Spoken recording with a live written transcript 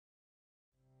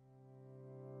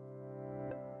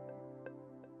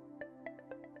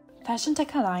Fashion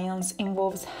Tech Alliance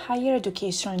involves higher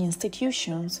educational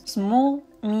institutions, small,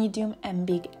 medium and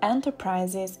big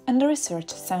enterprises and the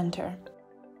research center.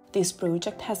 This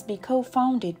project has been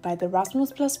co-founded by the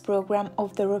Erasmus Plus program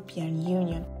of the European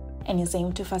Union and is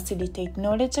aimed to facilitate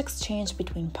knowledge exchange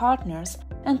between partners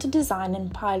and to design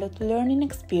and pilot learning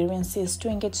experiences to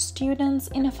engage students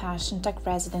in a fashion tech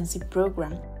residency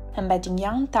program, embedding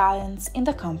young talents in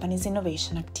the company's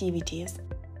innovation activities.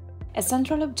 A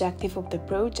central objective of the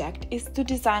project is to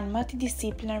design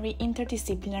multidisciplinary,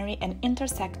 interdisciplinary and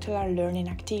intersectoral learning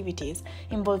activities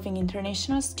involving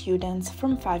international students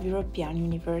from 5 European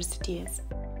universities.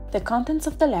 The contents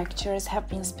of the lectures have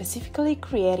been specifically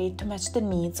created to match the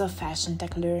needs of fashion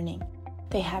tech learning.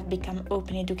 They have become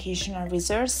open educational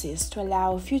resources to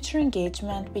allow future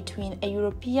engagement between a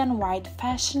European-wide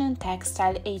fashion and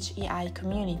textile HEI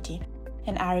community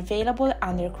and are available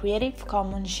under Creative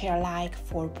Commons Sharealike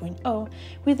 4.0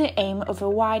 with the aim of a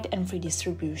wide and free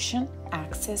distribution,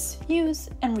 access, use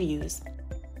and reuse.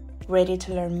 Ready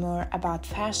to learn more about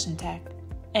fashion tech?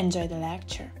 Enjoy the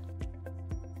lecture!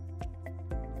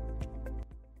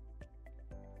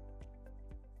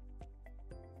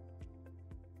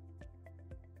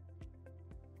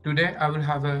 Today, I will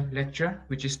have a lecture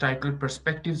which is titled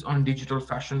Perspectives on Digital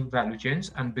Fashion Value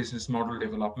Chains and Business Model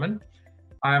Development.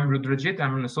 I am Rudrajeet.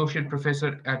 I'm an associate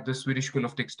professor at the Swedish School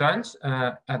of Textiles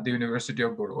at the University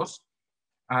of Borås.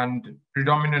 And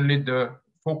predominantly, the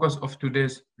focus of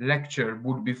today's lecture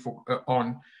would be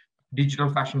on digital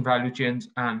fashion value chains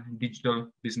and digital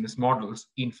business models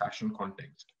in fashion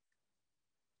context.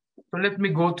 So let me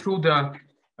go through the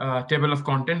table of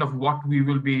content of what we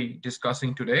will be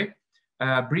discussing today.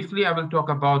 Briefly, I will talk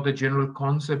about the general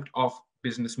concept of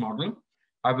business model.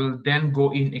 I will then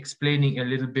go in explaining a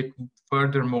little bit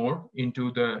furthermore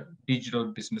into the digital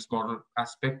business model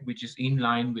aspect, which is in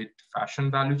line with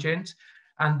fashion value chains.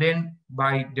 And then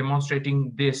by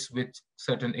demonstrating this with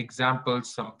certain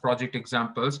examples, some project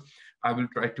examples, I will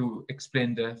try to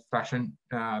explain the fashion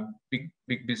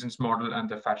big business model and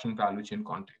the fashion value chain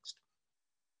context.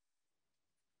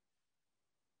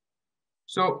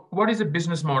 So what is a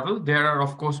business model? There are,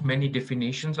 of course, many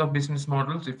definitions of business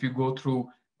models. If you go through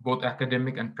both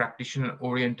academic and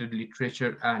practitioner-oriented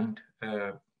literature and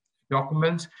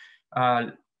documents,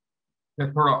 a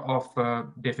plethora of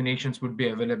definitions would be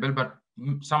available, but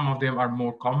some of them are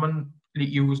more commonly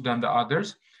used than the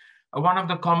others. One of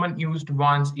the common used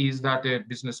ones is that a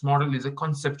business model is a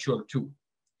conceptual tool.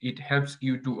 It helps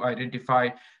you to identify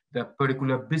the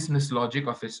particular business logic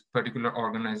of a particular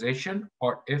organization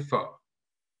or a firm.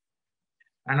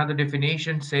 Another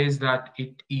definition says that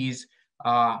it is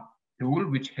a tool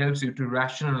which helps you to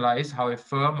rationalize how a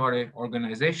firm or an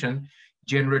organization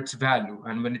generates value.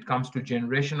 And when it comes to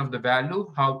generation of the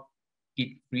value, how it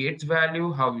creates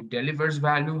value, how it delivers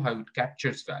value, how it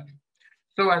captures value.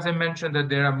 So as I mentioned, that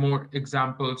there are more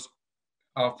examples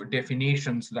of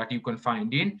definitions that you can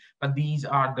find in, but these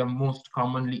are the most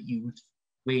commonly used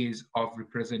ways of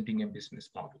representing a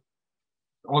business model.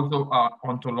 Also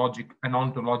an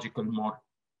ontological model.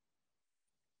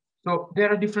 So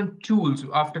there are different tools.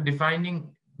 After defining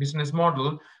business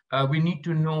model, we need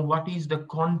to know what is the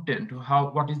content,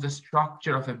 what is the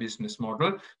structure of a business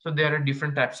model. So there are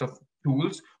different types of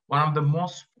tools. One of the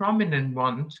most prominent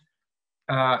ones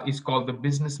is called the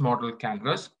business model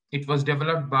canvas. It was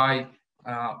developed by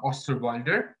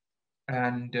Osterwalder,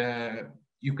 and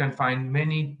you can find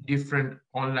many different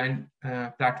online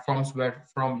platforms where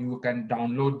from you can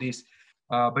download this.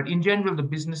 But in general, the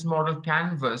business model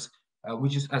canvas,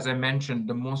 which is, as I mentioned,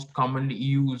 the most commonly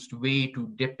used way to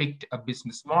depict a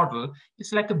business model,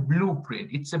 is like a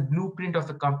blueprint. It's a blueprint of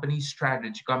a company's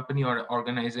strategy, company or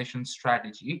organization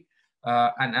strategy.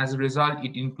 And as a result,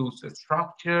 it includes the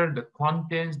structure, the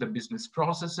contents, the business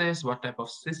processes, what type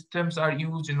of systems are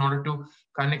used in order to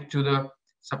connect to the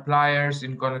suppliers,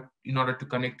 in order to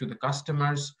connect to the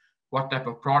customers, what type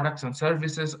of products and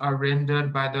services are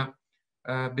rendered by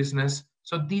the business.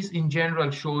 So these in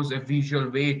general shows a visual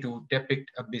way to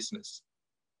depict a business.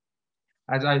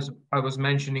 As I was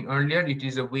mentioning earlier, it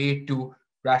is a way to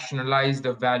rationalize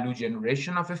the value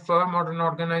generation of a firm or an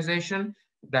organization.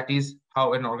 That is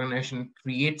how an organization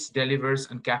creates, delivers,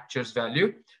 and captures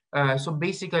value. So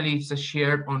basically, it's a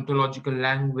shared ontological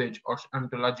language or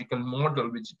ontological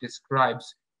model which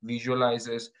describes,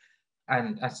 visualizes,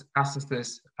 and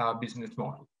assesses a business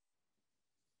model.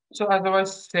 So as I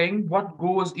was saying, what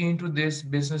goes into this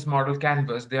business model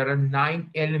canvas? There are 9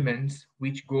 elements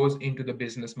which goes into the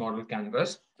business model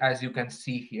canvas. As you can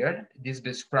see here, this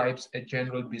describes a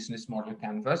general business model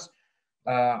canvas.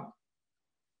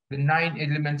 The 9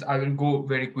 elements, I will go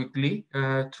very quickly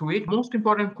through it. Most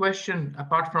important question,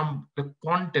 apart from the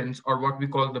contents or what we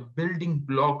call the building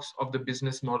blocks of the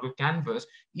business model canvas,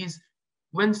 is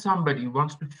when somebody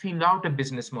wants to fill out a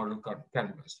business model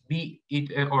canvas, be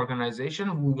it an organization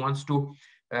who wants to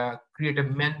create a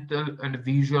mental and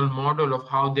visual model of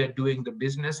how they're doing the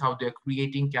business, how they're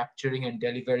creating, capturing, and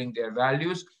delivering their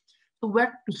values. So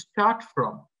where to start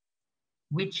from?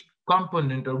 Which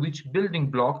component or which building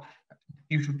block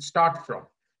you should start from?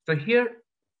 So here,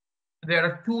 there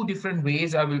are two different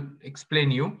ways I will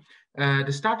explain you.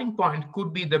 The starting point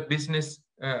could be the business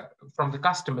from the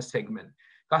customer segment.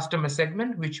 Customer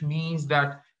segment, which means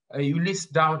that you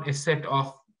list down a set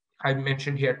of, I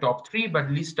mentioned here top 3, but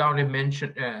list down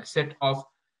a set of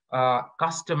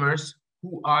customers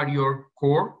who are your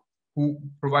core, who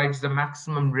provides the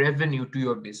maximum revenue to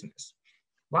your business.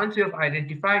 Once you have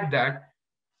identified that,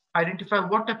 identify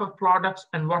what type of products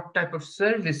and what type of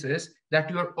services that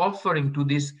you are offering to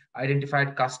these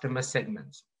identified customer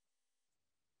segments.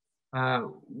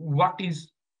 What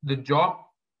is the job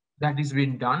that is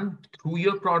being done through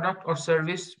your product or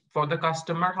service for the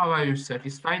customer? How are you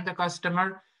satisfying the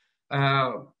customer?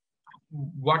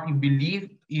 What you believe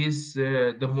is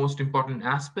the most important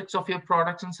aspects of your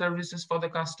products and services for the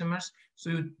customers.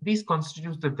 So this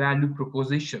constitutes the value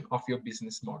proposition of your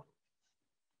business model.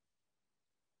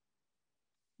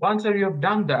 Once you have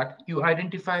done that, you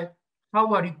identify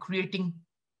how are you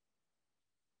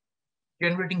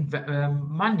generating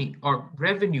money or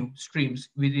revenue streams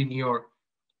within your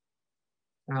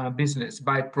business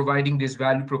by providing these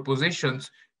value propositions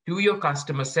to your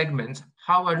customer segments.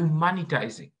 How are you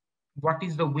monetizing? What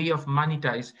is the way of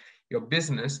monetize your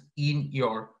business in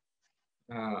your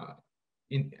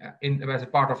as a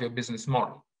part of your business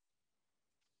model?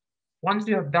 Once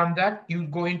you have done that, you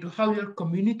go into how you're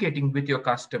communicating with your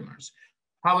customers.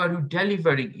 How are you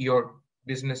delivering your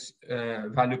business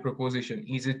value proposition?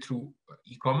 Is it through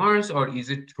e-commerce or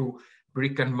is it through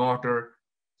brick and mortar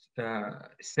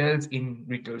sales in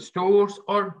retail stores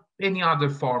or any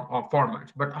other form or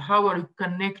format? But how are you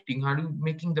connecting? How are you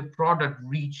making the product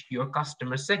reach your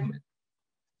customer segment?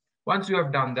 Once you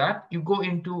have done that, you go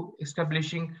into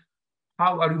establishing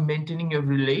how are you maintaining your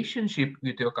relationship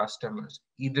with your customers,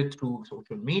 either through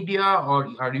social media or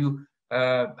are you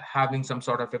having some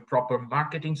sort of a proper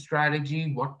marketing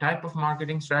strategy? What type of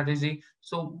marketing strategy?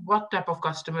 So what type of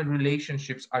customer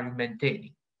relationships are you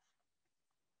maintaining?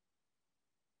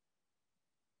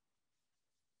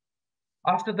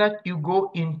 After that, you go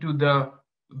into the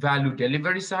value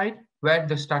delivery side, where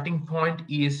the starting point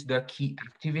is the key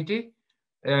activity.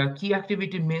 Key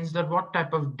activity means that what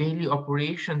type of daily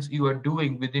operations you are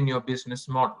doing within your business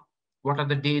model. What are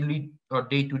the daily or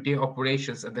day-to-day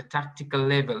operations at the tactical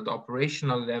level, the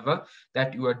operational level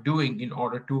that you are doing in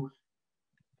order to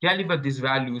deliver these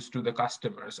values to the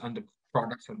customers and the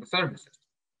products and the services.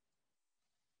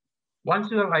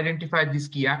 Once you have identified these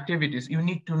key activities, you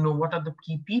need to know what are the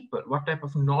key people, what type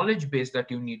of knowledge base that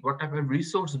you need, what type of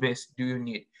resource base do you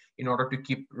need in order to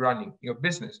keep running your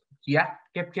business, key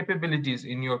capabilities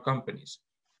in your companies.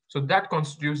 So that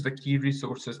constitutes the key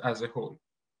resources as a whole.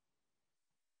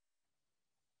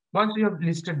 Once you have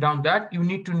listed down that, you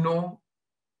need to know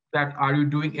that are you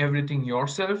doing everything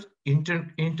yourself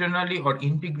internally or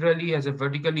integrally as a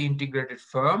vertically integrated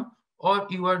firm, or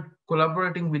you are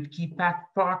collaborating with key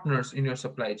partners in your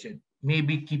supply chain.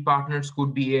 Maybe key partners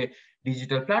could be a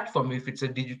digital platform if it's a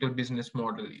digital business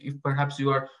model. If perhaps you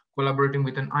are collaborating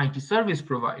with an IT service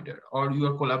provider, or you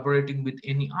are collaborating with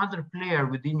any other player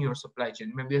within your supply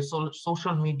chain, maybe a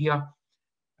social media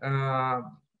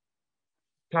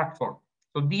platform.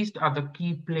 So these are the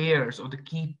key players or the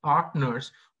key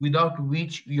partners without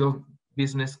which your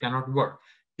business cannot work.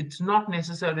 It's not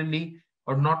necessarily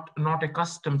or not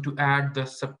accustomed to add the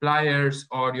suppliers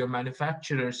or your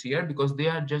manufacturers here because they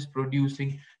are just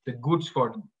producing the goods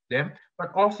for them.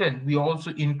 But often we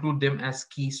also include them as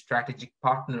key strategic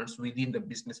partners within the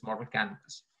business model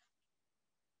canvas.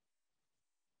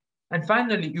 And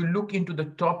finally, you look into the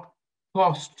top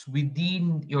costs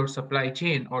within your supply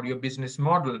chain or your business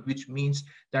model, which means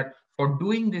that for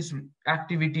doing these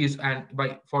activities and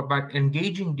by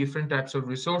engaging different types of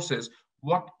resources,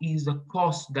 what is the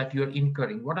cost that you're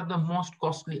incurring? What are the most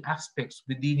costly aspects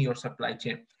within your supply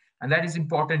chain? And that is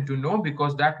important to know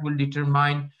because that will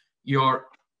determine your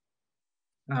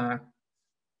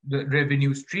the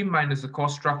revenue stream minus the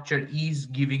cost structure is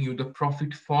giving you the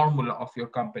profit formula of your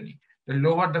company. The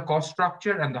lower the cost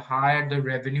structure and the higher the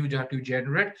revenue that you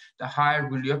generate, the higher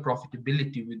will your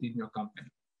profitability within your company.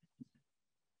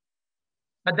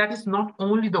 But that is not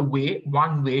only the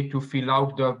one way to fill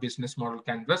out the business model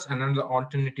canvas. Another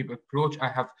alternative approach I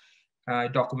have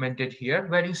documented here,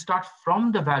 where you start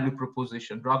from the value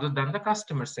proposition rather than the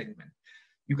customer segment.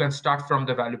 You can start from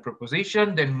the value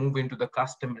proposition, then move into the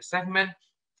customer segment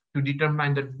to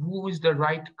determine that who is the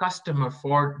right customer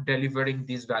for delivering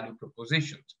these value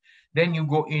propositions. Then you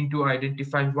go into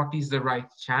identifying what is the right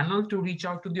channel to reach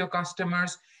out to your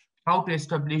customers, how to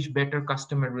establish better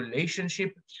customer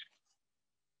relationship,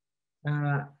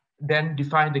 uh, then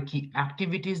define the key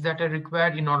activities that are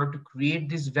required in order to create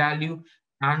this value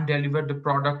and deliver the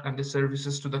product and the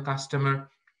services to the customer.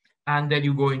 And then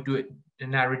you go into it,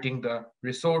 narrating the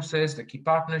resources, the key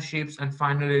partnerships, and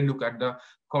finally look at the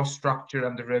cost structure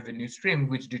and the revenue stream,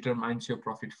 which determines your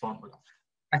profit formula.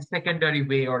 A secondary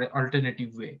way or an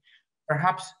alternative way.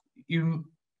 Perhaps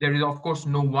there is, of course,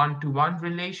 no one-to-one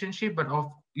relationship, but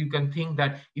you can think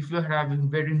that if you're having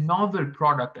very novel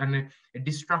product and a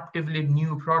disruptively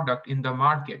new product in the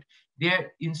market,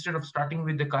 there, instead of starting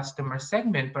with the customer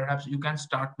segment, perhaps you can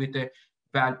start with a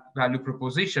value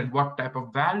proposition, what type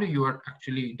of value you are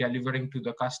actually delivering to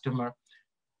the customer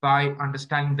by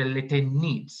understanding the latent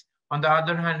needs. On the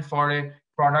other hand, for a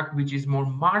product which is more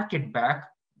market backed,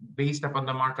 based upon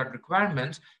the market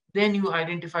requirements, then you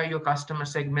identify your customer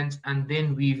segments and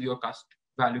then weave your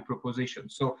value proposition.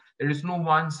 So there is no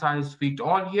one size fit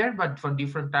all here, but for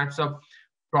different types of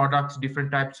products,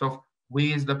 different types of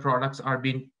ways the products are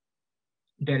being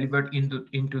delivered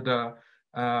into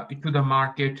the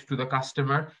market, to the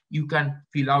customer, you can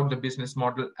fill out the business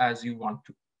model as you want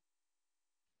to.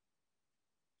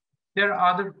 There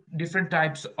are other different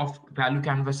types of value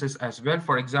canvases as well.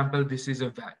 For example, this is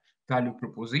a value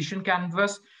proposition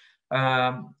canvas.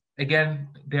 Again,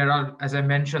 there are, as I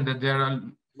mentioned, that there are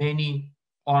many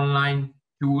online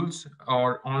tools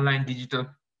or online digital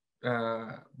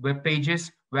web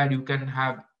pages where you can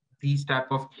have these type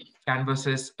of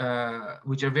canvases,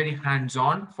 which are very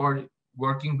hands-on for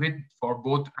working with, for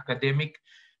both academic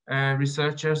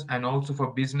researchers and also for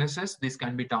businesses. This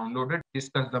can be downloaded.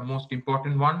 Discuss the most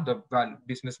important one, the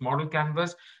business model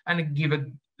canvas, and give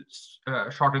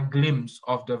a shorter glimpse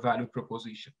of the value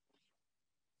proposition.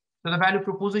 So the value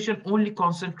proposition only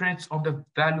concentrates on the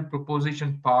value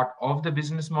proposition part of the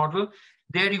business model.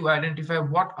 There you identify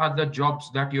what are the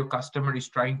jobs that your customer is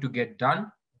trying to get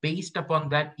done. Based upon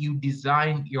that, you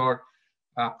design your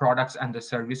products and the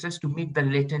services to meet the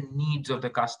latent needs of the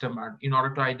customer in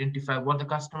order to identify what the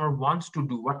customer wants to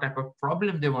do, what type of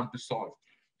problem they want to solve.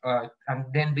 And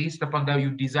then based upon that, you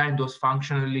design those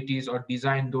functionalities or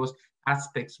design those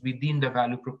aspects within the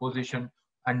value proposition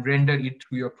and render it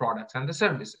through your products and the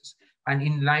services. And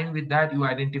in line with that, you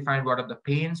identify what are the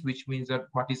pains, which means that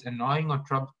what is annoying or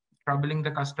troubling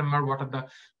the customer, what are the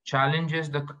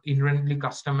challenges that inherently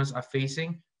customers are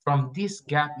facing. From this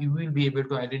gap, you will be able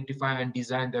to identify and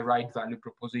design the right value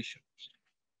proposition.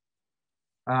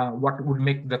 What would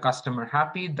make the customer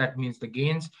happy, that means the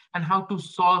gains, and how to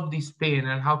solve this pain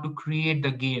and how to create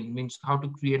the gain, means how to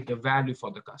create the value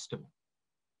for the customer.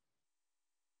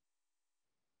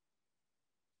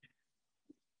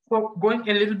 So going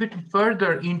a little bit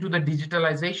further into the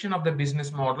digitalization of the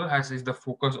business model, as is the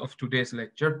focus of today's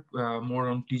lecture, more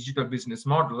on digital business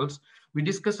models, we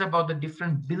discussed about the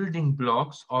different building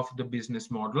blocks of the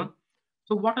business model.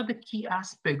 So what are the key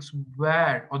aspects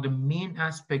where, or the main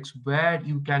aspects where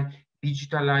you can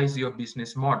digitalize your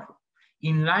business model?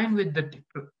 In line with the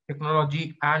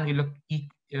technology and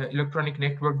electronic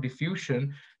network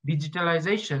diffusion,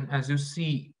 digitalization, as you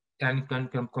see, and can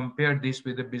compare this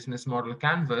with the business model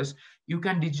canvas, you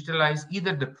can digitalize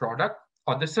either the product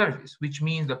or the service, which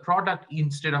means the product,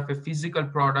 instead of a physical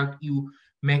product, you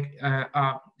make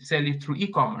sell it through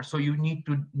e-commerce. So you need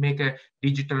to make a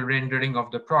digital rendering of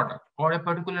the product, or a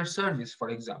particular service. For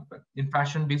example, in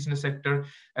fashion business sector,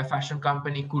 a fashion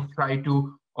company could try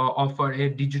to offer a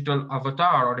digital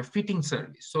avatar or a fitting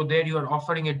service. So there you are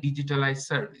offering a digitalized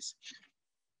service.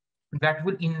 That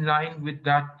will, in line with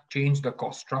that, change the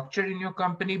cost structure in your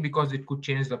company, because it could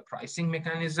change the pricing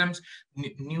mechanisms.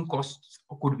 New costs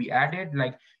could be added,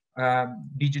 like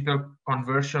digital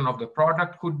conversion of the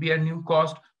product could be a new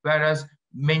cost, whereas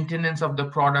maintenance of the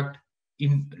product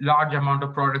in large amount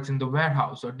of products in the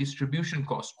warehouse or distribution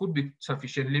costs could be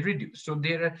sufficiently reduced. So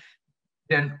there are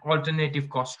then alternative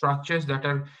cost structures that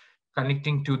are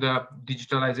connecting to the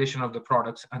digitalization of the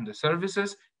products and the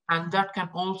services, and that can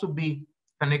also be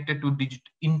connected to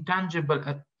intangible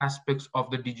aspects of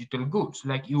the digital goods,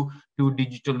 like you do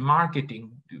digital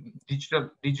marketing,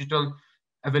 digital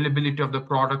availability of the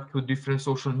product through different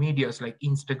social medias like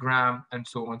Instagram and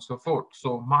so on and so forth.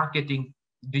 So marketing,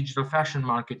 digital fashion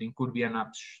marketing could be an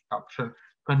option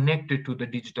connected to the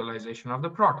digitalization of the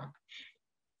product.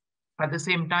 At the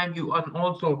same time, you are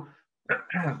also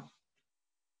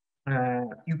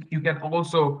you can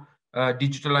also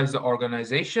digitalize the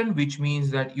organization, which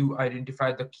means that you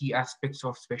identify the key aspects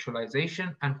of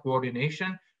specialization and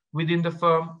coordination within the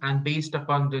firm, and based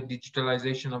upon the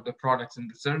digitalization of the products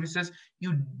and the services,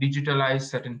 you digitalize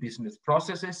certain business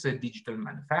processes, so digital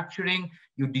manufacturing,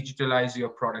 you digitalize your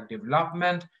product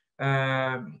development,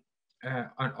 um,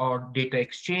 or data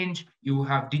exchange, you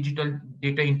have digital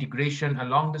data integration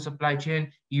along the supply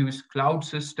chain, you use cloud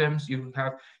systems, you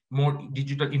have more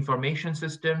digital information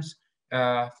systems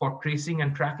for tracing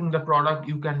and tracking the product.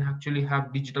 You can actually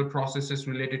have digital processes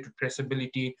related to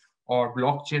traceability or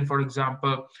blockchain, for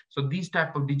example. So these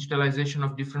type of digitalization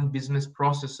of different business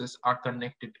processes are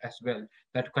connected as well.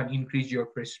 That can increase your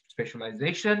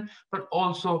specialization, but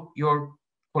also your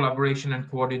collaboration and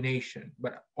coordination.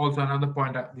 But also another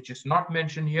point which is not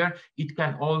mentioned here, it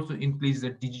can also increase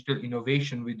the digital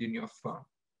innovation within your firm.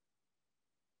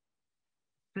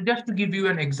 So just to give you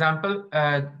an example,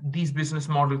 these business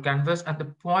model canvas and the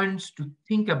points to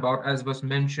think about, as was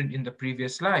mentioned in the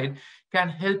previous slide, can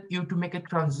help you to make a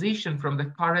transition from the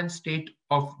current state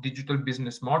of digital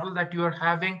business model that you are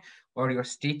having or your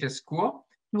status quo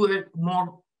to a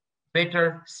more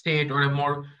better state or a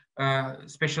more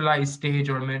specialized stage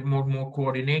or a more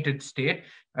coordinated state,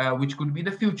 which could be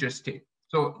the future state.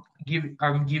 So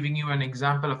I'm giving you an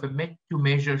example of a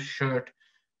made-to-measure shirt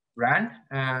brand.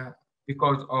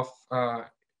 Because of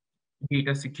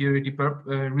data security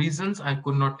reasons, I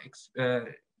could not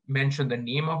mention the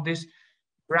name of this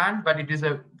brand, but it is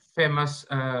a famous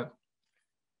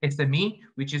SME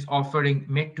which is offering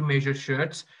made-to-measure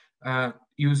shirts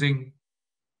using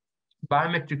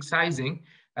biometric sizing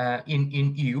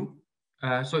in EU.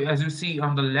 So as you see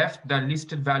on the left, the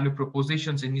listed value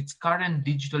propositions in its current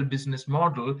digital business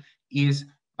model is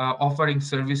offering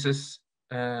services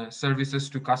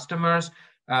to customers,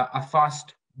 a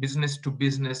fast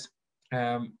business-to-business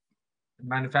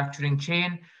manufacturing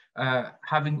chain,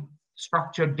 having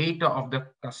structured data of the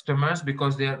customers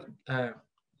because they're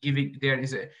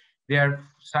their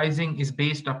sizing is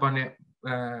based upon a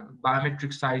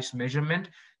biometric size measurement.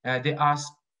 They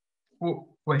ask 4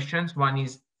 questions. One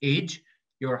is age,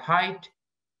 your height,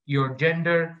 your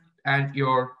gender, and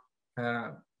your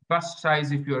bust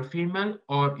size if you're female,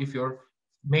 or if you're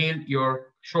male,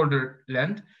 your shoulder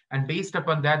length. And based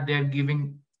upon that, they're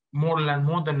giving more than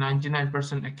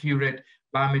 99% accurate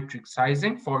biometric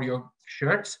sizing for your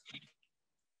shirts.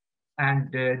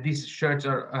 And these shirts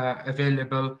are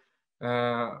available,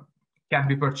 can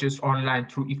be purchased online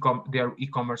through their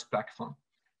e-commerce platform.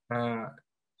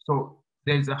 So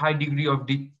there's a high degree of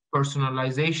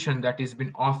personalization that has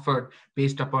been offered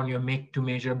based upon your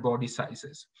make-to-measure body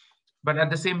sizes. But at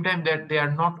the same time, that they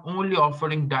are not only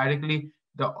offering directly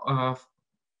the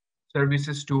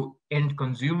services to end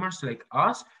consumers like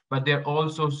us, but they're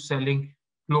also selling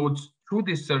clothes through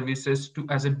these services to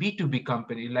as a B2B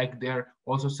company, like they're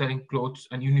also selling clothes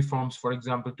and uniforms, for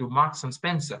example, to Marks and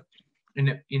Spencer in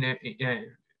a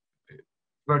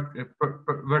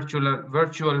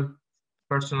virtual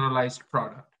personalized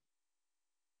product.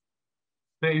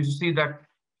 So you see that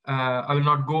I will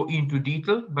not go into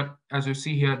detail, but as you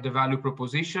see here, the value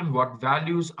proposition, what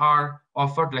values are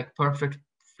offered, like perfect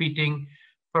fitting,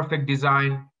 perfect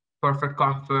design, perfect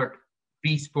comfort,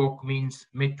 bespoke means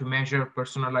made to measure,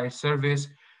 personalized service.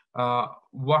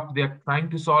 What they're trying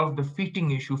to solve, the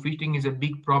fitting issue. Fitting is a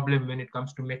big problem when it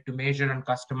comes to made to measure and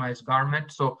customized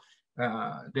garments. So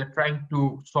they're trying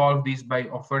to solve this by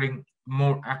offering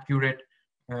more accurate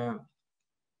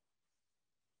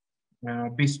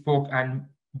bespoke and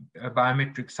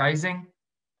biometric sizing.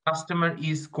 Customer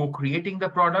is co-creating the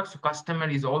product. So customer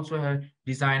is also a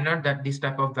designer. That this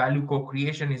type of value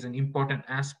co-creation is an important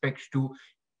aspect to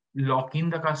lock in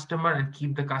the customer and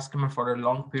keep the customer for a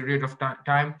long period of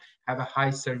time, have a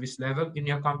high service level in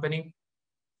your company,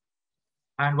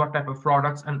 and what type of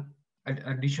products and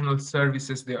additional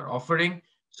services they are offering.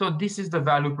 So this is the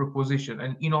value proposition.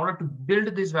 And in order to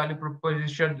build this value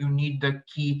proposition, you need the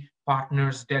key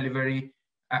partners, delivery,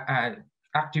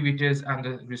 activities, and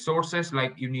the resources.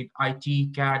 Like you need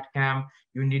IT, CAD, CAM,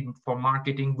 you need for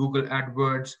marketing, Google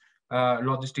AdWords,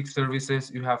 logistics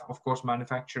services. You have, of course,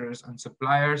 manufacturers and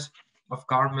suppliers of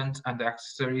garments and the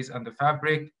accessories and the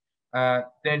fabric.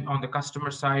 Then on the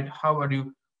customer side,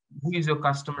 who is your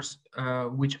customers,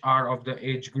 which are of the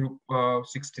age group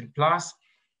 16 plus.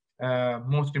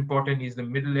 Most important is the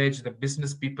middle age, the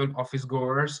business people, office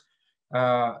goers.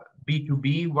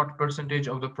 B2B, what percentage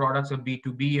of the products are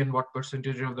B2B and what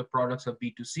percentage of the products are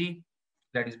B2C.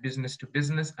 that is business to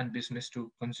business and business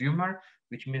to consumer,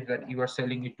 which means that you are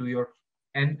selling it to your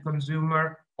end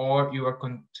consumer, or you are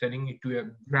selling it to a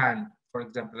brand. For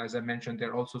example, as I mentioned,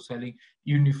 they're also selling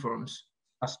uniforms,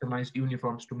 customized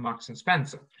uniforms to Marks and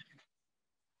Spencer.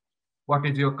 What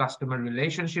is your customer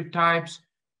relationship types,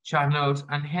 channels,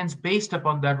 and hence based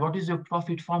upon that, what is your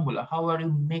profit formula? How are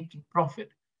you making profit?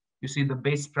 You see the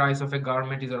base price of a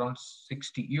garment is around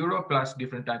 60 euro plus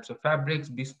different types of fabrics,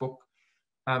 bespoke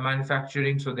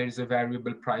manufacturing, so there is a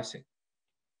variable pricing.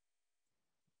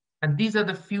 And these are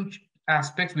the few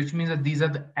aspects, which means that these are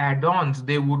the add-ons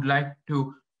they would like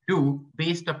to do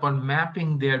based upon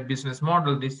mapping their business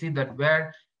model. They see that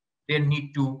where they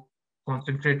need to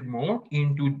concentrate more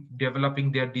into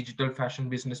developing their digital fashion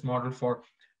business model for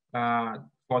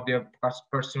their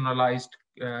personalized,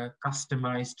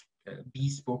 customized,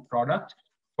 bespoke product.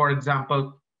 For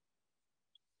example,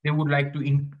 they would like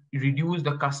to reduce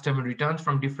the customer returns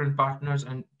from different partners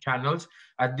and channels.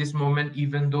 At this moment,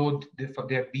 even though for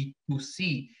their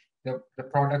B2C, the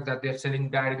product that they're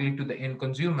selling directly to the end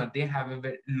consumer, they have a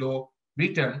very low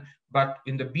return, but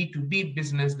in the B2B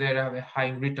business, they have a high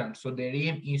return. So their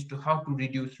aim is to how to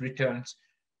reduce returns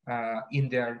in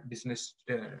their business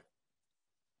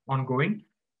ongoing.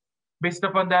 Based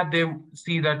upon that, they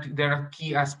see that there are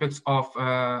key aspects of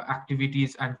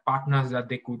activities and partners that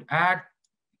they could add,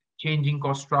 changing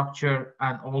cost structure,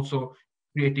 and also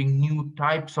creating new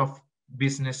types of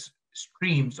business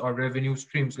streams or revenue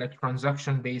streams like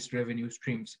transaction-based revenue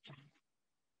streams.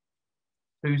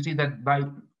 So you see that by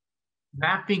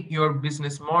mapping your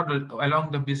business model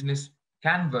along the business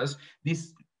canvas,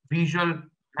 this visual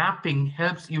mapping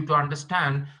helps you to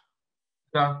understand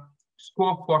the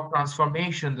scope for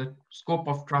transformation, the scope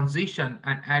of transition,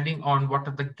 and adding on what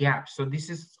are the gaps. So this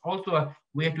is also a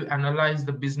way to analyze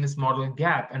the business model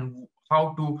gap and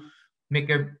how to make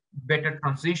a better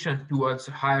transition towards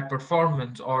higher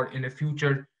performance or in a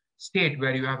future state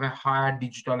where you have a higher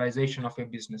digitalization of a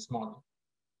business model.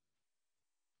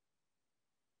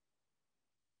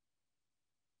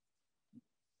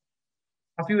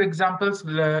 A few examples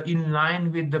in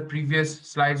line with the previous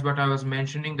slides, what I was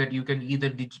mentioning, that you can either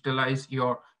digitalize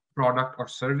your product or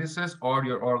services or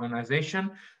your organization.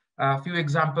 A few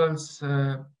examples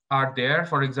are there.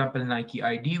 For example, Nike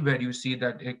ID, where you see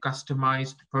that a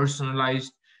customized,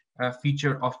 personalized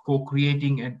feature of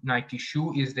co-creating a Nike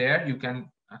shoe is there. You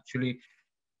can actually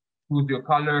choose your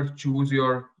color, choose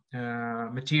your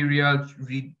material,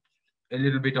 read a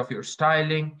little bit of your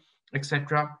styling,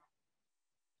 etc.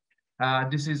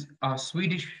 This is a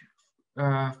Swedish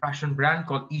fashion brand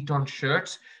called Eton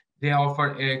Shirts. They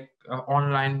offer a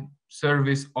online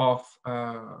service of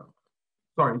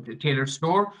the tailor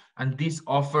store, and this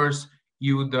offers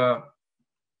you the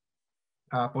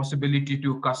possibility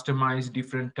to customize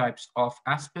different types of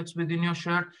aspects within your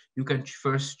shirt. You can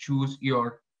first choose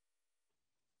your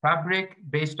fabric.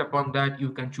 Based upon that, you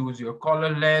can choose your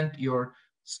collar length, your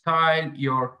style,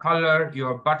 your color,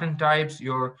 your button types,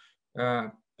 your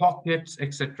pockets,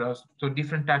 etc. So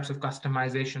different types of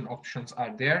customization options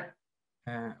are there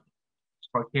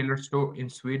for tailor store in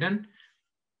Sweden.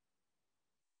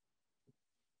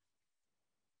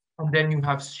 And then you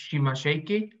have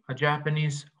Shimasheiki, a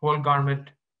Japanese whole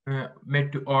garment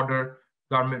made to order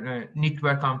garment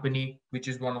knitwear company, which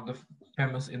is one of the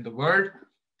famous in the world.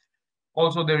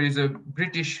 Also, there is a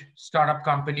British startup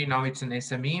company, now it's an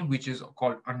SME, which is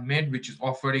called Unmade, which is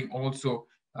offering also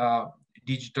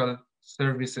digital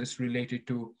services related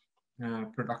to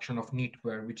production of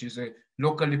knitwear, which is a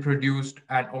locally produced,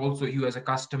 and also you as a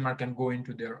customer can go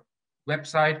into their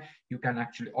website, you can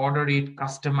actually order it,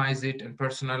 customize it, and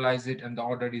personalize it, and the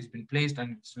order has been placed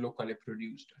and it's locally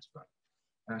produced as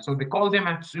well. So they call them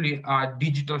actually a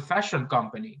digital fashion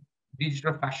company,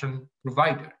 digital fashion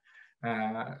provider.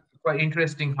 Quite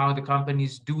interesting how the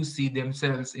companies do see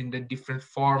themselves in the different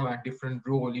format, different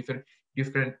role,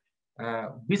 different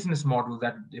business model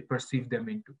that they perceive them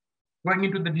into. Going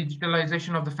into the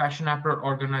digitalization of the fashion apparel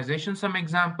organization, some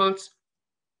examples.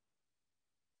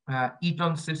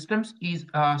 Eton Systems is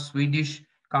a Swedish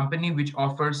company which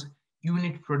offers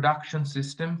unit production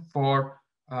system for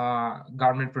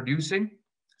garment producing.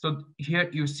 So here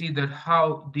you see that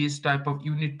how this type of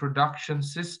unit production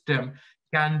system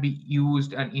can be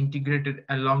used and integrated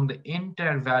along the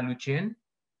entire value chain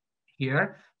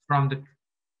here, from the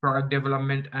product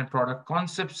development and product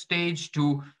concept stage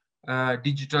to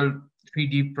digital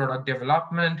 3D product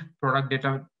development, product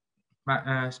data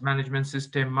management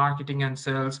system, marketing and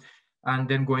sales, and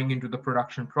then going into the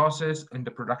production process and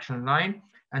the production line.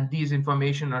 And these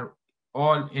information are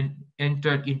all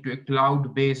entered into a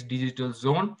cloud-based digital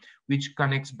zone, which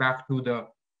connects back to the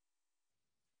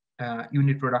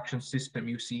unit production system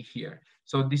you see here.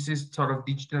 So this is sort of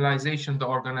digitalization, the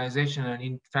organization, and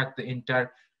in fact, the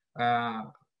entire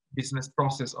business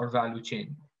process or value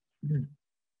chain.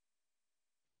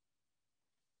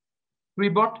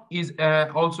 Rebot is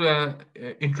also an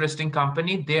interesting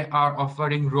company. They are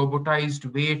offering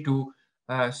robotized way to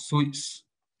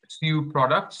sew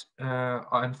products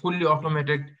and fully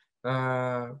automated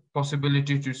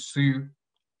possibility to sew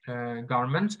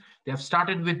garments. They have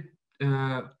started with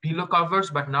pillow covers,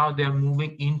 but now they are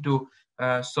moving into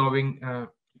sewing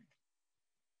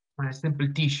simple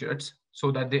t-shirts,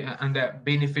 so that they, and the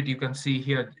benefit you can see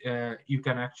here, you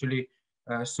can actually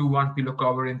sew one pillow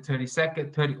cover in 30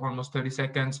 seconds, almost 30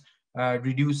 seconds,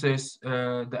 reduces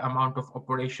the amount of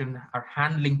operation or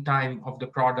handling time of the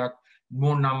product.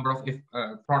 More number of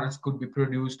products could be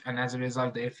produced, and as a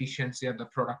result, the efficiency and the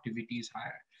productivity is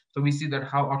higher. So we see that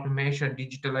how automation,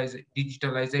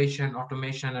 digitalization,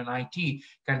 automation, and IT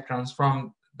can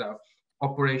transform the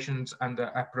operations and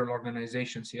the apparel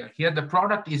organizations here. Here, the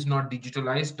product is not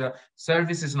digitalized, the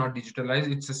service is not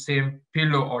digitalized, it's the same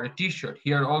pillow or a t-shirt.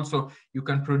 Here also, you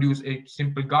can produce a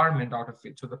simple garment out of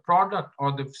it. So the product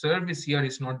or the service here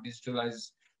is not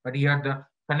digitalized, but here the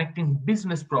connecting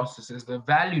business processes, the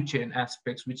value chain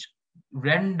aspects, which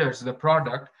renders the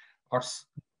product or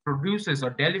produces or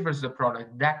delivers the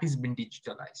product, that has been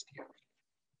digitalized here.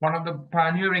 One of the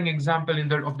pioneering example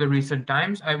of the recent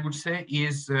times, I would say,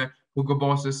 is Hugo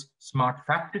Boss's smart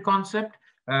factory concept.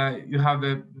 You have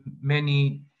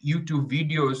many YouTube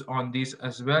videos on this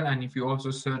as well. And if you also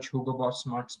search Hugo Boss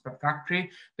smart factory,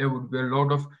 there would be a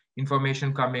lot of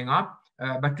information coming up.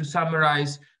 But to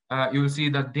summarize, you will see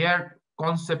that their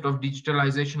concept of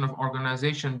digitalization of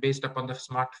organization based upon the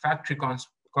smart factory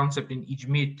concept in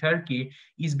Izmir, Turkey,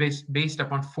 is based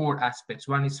upon 4 aspects.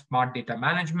 One is smart data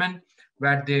management,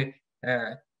 where they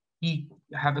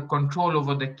have a control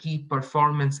over the key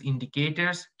performance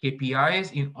indicators,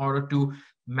 KPIs, in order to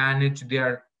manage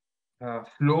their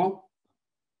product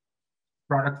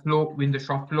flow in the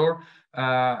shop floor.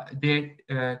 They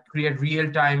create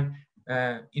real-time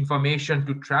information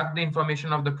to track the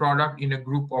information of the product in a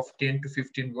group of 10 to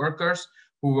 15 workers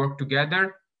who work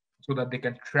together, so that they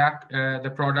can track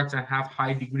the products and have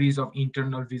high degrees of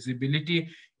internal visibility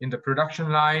in the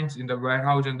production lines, in the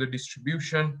warehouse and the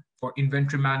distribution, for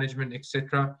inventory management,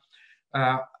 etc.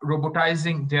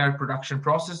 Robotizing their production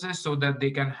processes so that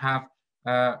they can have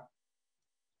a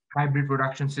hybrid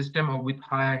production system or with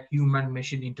higher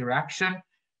human-machine interaction.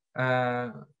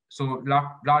 So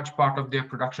large part of their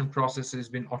production process has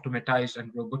been automatized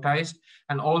and robotized,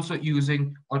 and also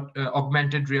using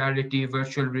augmented reality,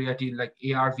 virtual reality, like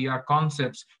AR, VR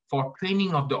concepts for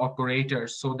training of the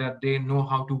operators, so that they know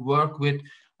how to work with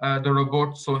the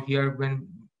robot. So here, when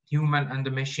human and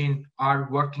the machine are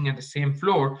working at the same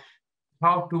floor,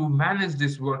 how to manage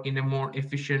this work in a more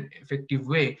efficient, effective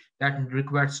way that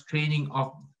requires training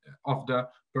of the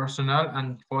personnel.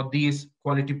 And for these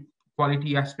quality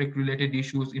aspect related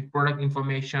issues in product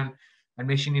information and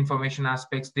machine information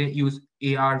aspects, they use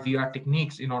AR, VR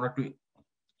techniques in order to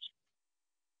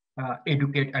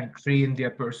educate and train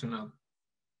their personnel.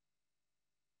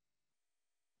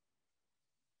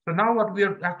 So now what we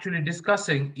are actually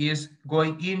discussing is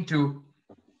going into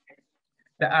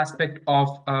the aspect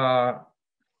of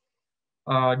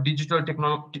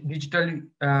digitally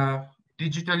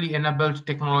enabled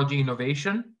technology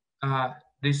innovation.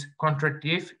 This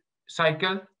contractive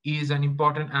cycle is an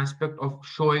important aspect of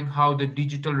showing how the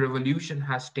digital revolution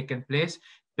has taken place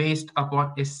based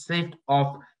upon a set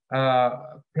of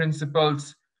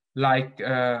principles like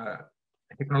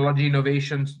technology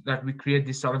innovations, that we create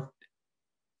this sort of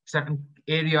certain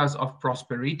areas of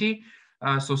prosperity.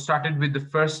 So started with the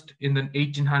first in the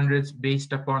 1800s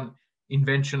based upon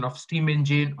invention of steam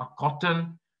engine or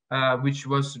cotton, which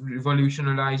was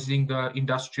revolutionizing the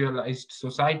industrialized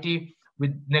society.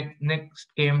 With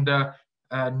next came the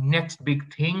next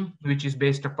big thing, which is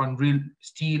based upon real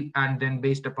steel, and then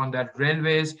based upon that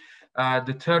railways.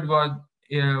 The third one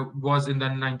was in the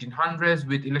 1900s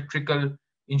with electrical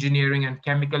engineering and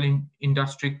chemical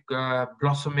industry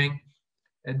blossoming.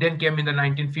 Then came in the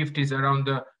 1950s around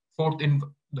the fourth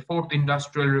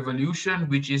industrial revolution,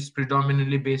 which is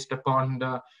predominantly based upon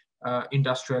the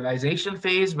industrialization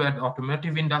phase, where the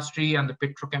automotive industry and the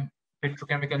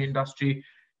petrochemical industry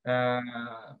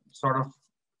sort of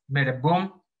made a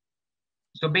boom.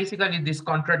 So basically, this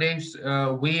contradicts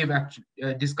wave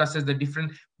discusses the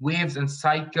different waves and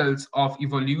cycles of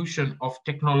evolution of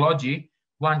technology.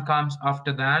 One comes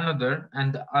after the another,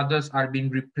 and the others are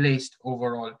being replaced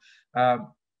overall.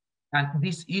 And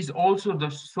this is also the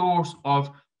source of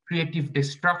creative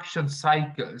destruction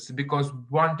cycles, because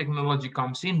one technology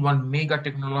comes in, one mega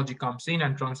technology comes in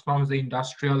and transforms the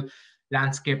industrial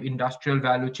landscape, industrial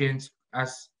value chains,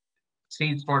 as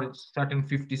stays for certain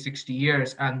 50, 60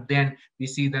 years. And then we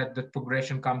see that the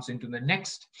progression comes into the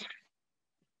next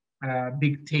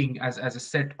big thing as a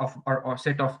set of or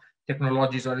set of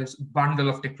technologies, or this bundle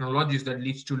of technologies that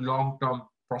leads to long-term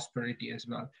prosperity as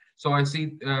well. So I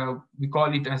see we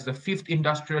call it as the fifth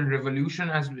industrial revolution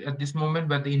as at this moment,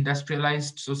 where the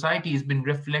industrialized society has been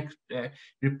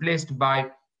replaced by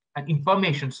an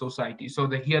information society. So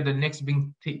here the next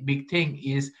big thing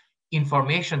is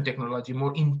information technology,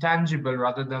 more intangible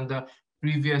rather than the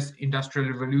previous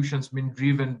industrial revolutions been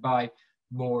driven by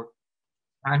more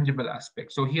tangible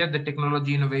aspects. So here the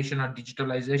technology innovation or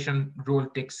digitalization role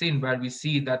takes in, where we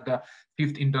see that the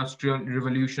fifth industrial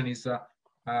revolution is a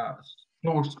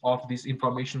source of this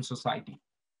information society.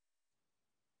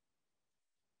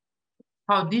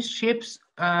 How this shapes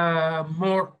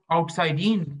more outside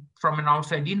in, from an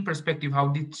outside in perspective, how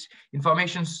this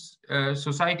information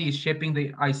society is shaping the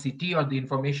ICT or the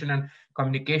information and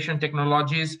communication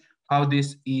technologies, how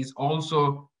this is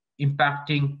also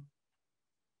impacting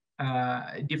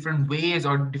different ways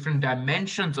or different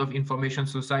dimensions of information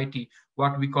society,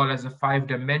 what we call as the 5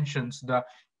 dimensions: the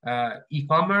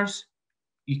e-commerce,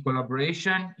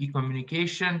 e-collaboration,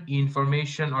 e-communication,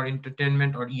 e-information or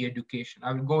entertainment, or e-education.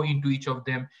 I will go into each of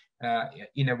them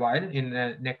in a while in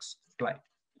the next slide.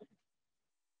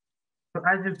 So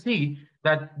as you see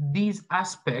that these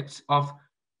aspects of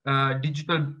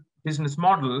digital business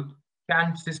model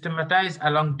can systematize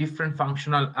along different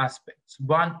functional aspects.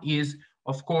 One is,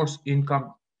 of course,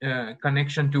 income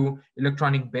connection to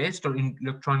electronic based or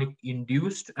electronic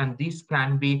induced, and this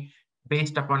can be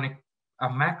based upon a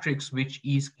matrix which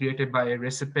is created by a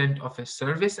recipient of a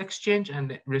service exchange and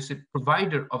the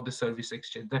provider of the service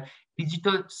exchange, the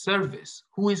digital service,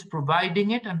 who is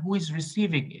providing it and who is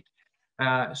receiving it.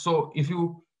 So if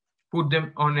you put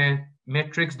them on a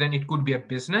matrix, then it could be a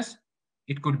business,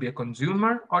 it could be a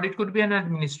consumer, or it could be an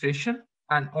administration.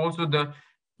 And also the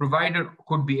provider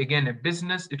could be, again, a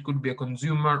business, it could be a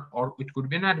consumer, or it could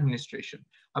be an administration.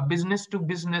 A business to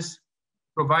business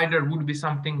provider would be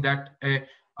something that a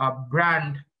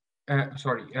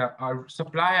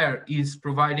supplier is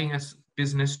providing a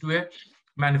business to a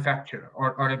manufacturer,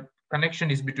 or a connection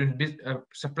is between a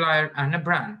supplier and a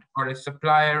brand, or a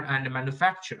supplier and a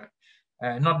manufacturer,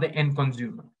 not the end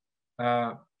consumer.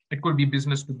 It could be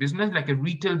business to business, like a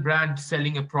retail brand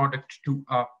selling a product to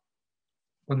a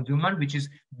consumer, which is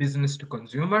business to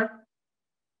consumer.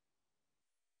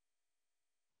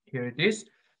 Here it is.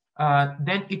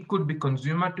 Then it could be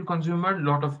consumer to consumer. A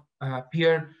lot of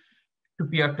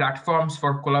peer-to-peer platforms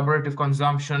for collaborative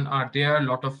consumption are there. A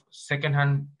lot of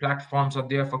second-hand platforms are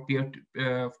there for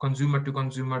consumer to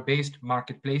consumer based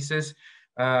marketplaces.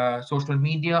 Social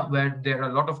media, where there are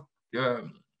a lot of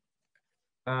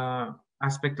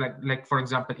aspect like for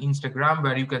example Instagram,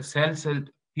 where you can sell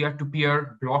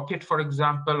peer-to-peer, block it, for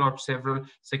example, or several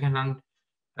second-hand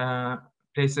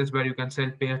places where you can sell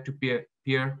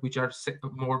peer-to-peer, which are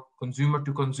more consumer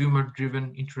to consumer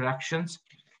driven interactions.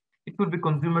 It could be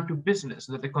consumer to business,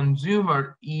 that the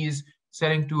consumer is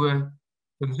selling to a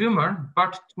consumer,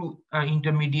 but through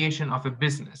intermediation of a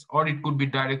business, or it could be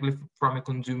directly from a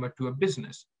consumer to a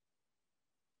business,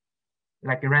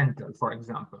 like a rental, for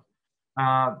example.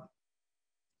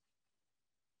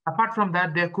 Apart from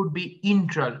that, there could be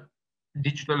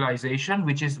intra-digitalization,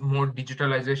 which is more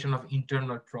digitalization of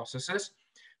internal processes.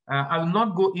 I will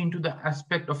not go into the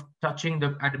aspect of touching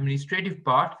the administrative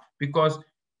part, because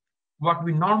what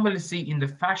we normally see in the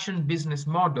fashion business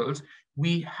models,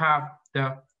 we have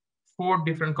the 4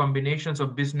 different combinations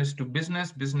of business to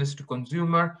business, business to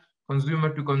consumer, consumer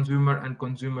to consumer, and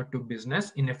consumer to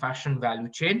business in a fashion value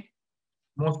chain.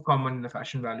 Most common in the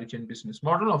fashion value chain business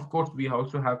model. Of course, we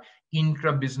also have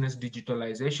intra-business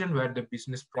digitalization, where the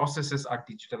business processes are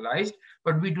digitalized,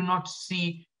 but we do not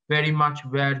see very much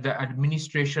where the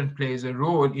administration plays a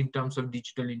role in terms of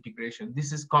digital integration.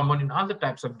 This is common in other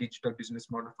types of digital business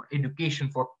model, for education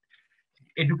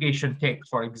tech,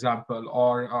 for example,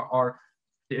 or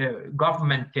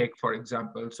government tech, for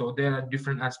example. So there are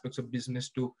different aspects of business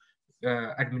to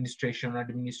administration,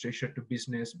 administration to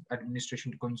business,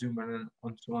 administration to consumer,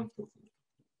 and so on and so forth.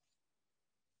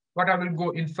 What I will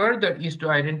go in further is to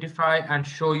identify and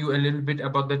show you a little bit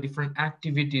about the different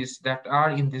activities that are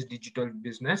in this digital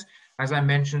business. As I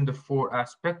mentioned, the 4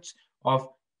 aspects of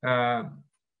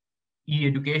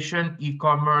e-education,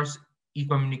 e-commerce,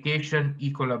 e-communication,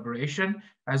 e-collaboration.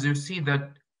 As you see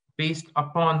that based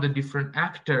upon the different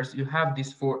actors, you have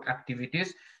these 4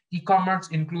 activities. E-commerce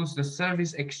includes the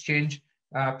service exchange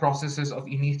processes of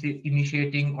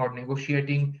initiating or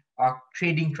negotiating a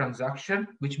trading transaction,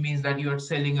 which means that you are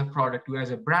selling a product to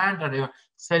as a brand, or you're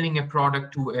selling a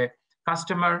product to a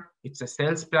customer. It's a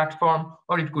sales platform,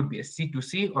 or it could be a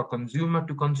C2C or consumer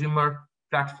to consumer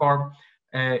platform.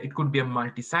 It could be a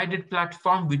multi-sided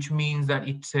platform, which means that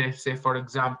it's say, for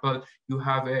example, you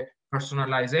have a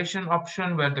personalization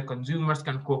option where the consumers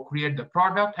can co-create the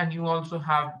product, and you also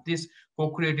have this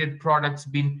co-created products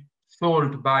being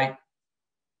sold by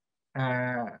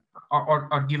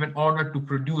or given order to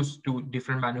produce to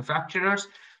different manufacturers.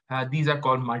 These are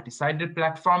called multi-sided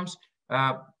platforms.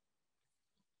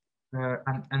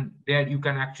 And there you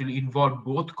can actually involve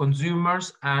both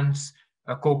consumers and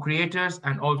co-creators,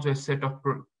 and also a set of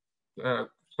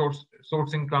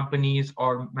sourcing companies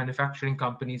or manufacturing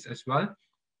companies as well.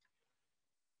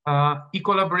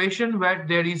 E-collaboration, where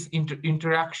there is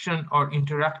interaction or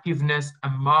interactiveness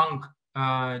among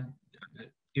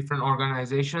different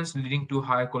organizations, leading to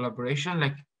higher collaboration,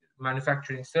 like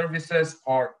manufacturing services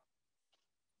or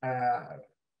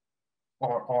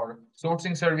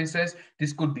sourcing services.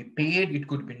 This could be paid, it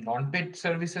could be non-paid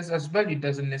services as well. It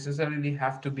doesn't necessarily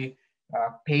have to be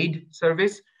paid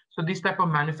service. So this type of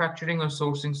manufacturing or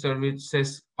sourcing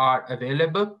services are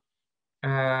available,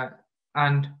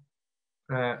 and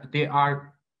they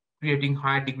are creating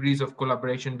high degrees of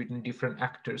collaboration between different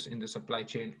actors in the supply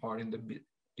chain or in the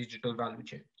digital value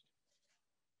chain.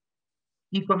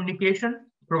 E-communication,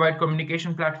 provide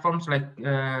communication platforms like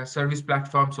service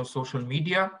platforms or social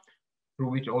media, through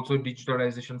which also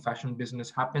digitalization fashion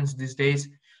business happens these days.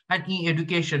 And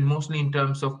e-education, mostly in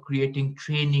terms of creating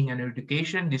training and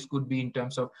education. This could be in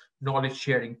terms of knowledge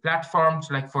sharing platforms,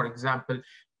 like, for example,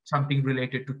 something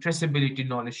related to traceability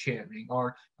knowledge sharing,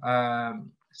 or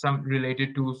some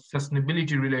related to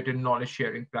sustainability related knowledge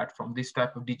sharing platform. This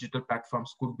type of digital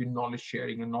platforms could be knowledge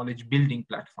sharing and knowledge building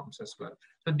platforms as well.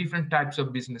 So different types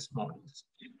of business models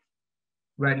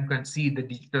where you can see the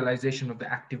digitalization of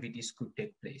the activities could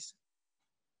take place.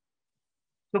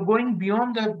 So going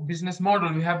beyond the business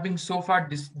model, we have been so far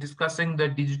discussing the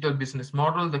digital business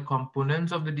model, the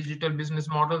components of the digital business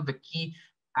model, the key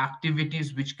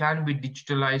activities which can be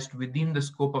digitalized within the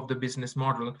scope of the business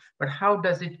model. But how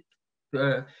does it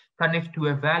connect to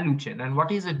a value chain, and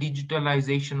what is a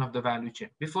digitalization of the value chain?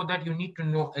 Before that, you need to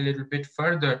know a little bit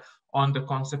further on the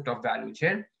concept of value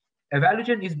chain. A value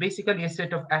chain is basically a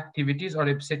set of activities or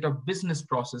a set of business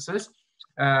processes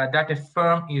that a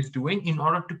firm is doing in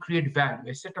order to create value.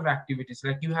 A set of activities,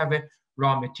 like you have a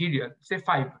raw material, say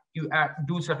fiber, you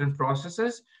do certain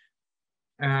processes,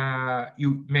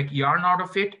 you make yarn out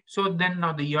of it, so then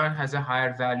now the yarn has a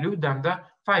higher value than the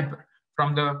fiber.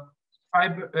 From the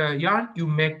fiber yarn, you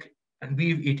make and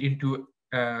weave it into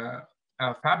a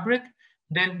fabric,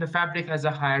 then the fabric has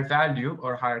a higher value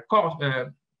or higher cost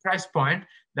price point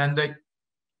than the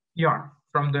yarn.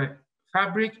 From the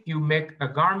fabric, you make a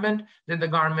garment, then the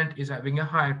garment is having a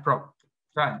higher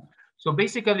value. So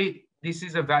basically, this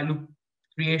is a value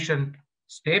creation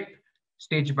step,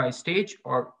 stage by stage,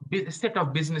 or a set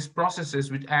of business processes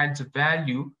which adds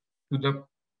value to the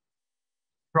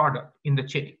product in the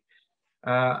chain.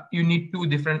 You need two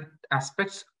different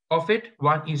aspects of it.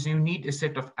 One is you need a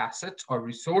set of assets or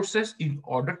resources in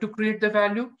order to create the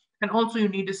value. And also you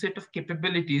need a set of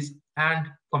capabilities and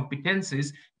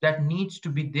competencies that needs to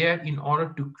be there in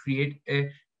order to create a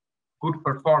good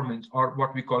performance, or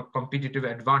what we call competitive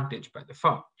advantage by the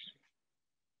firm.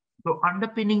 So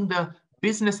underpinning the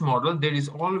business model, there is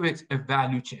always a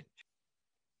value chain.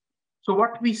 So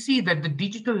what we see that the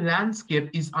digital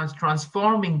landscape is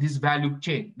transforming this value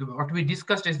chain. What we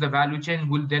discussed is the value chain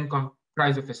will then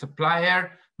comprise of a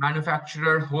supplier,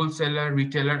 manufacturer, wholesaler,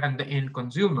 retailer, and the end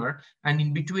consumer. And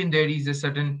in between, there is a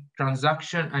certain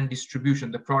transaction and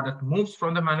distribution. The product moves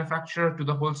from the manufacturer to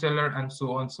the wholesaler, and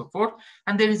so on and so forth.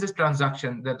 And there is a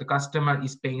transaction that the customer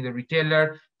is paying the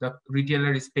retailer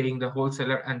is paying the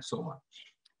wholesaler, and so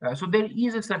on. So there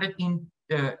is a certain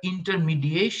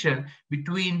intermediation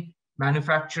between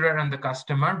manufacturer and the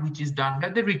customer, which is done by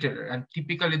the retailer. And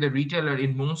typically the retailer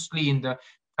mostly in the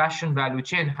fashion value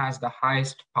chain has the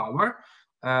highest power.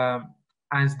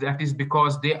 And that is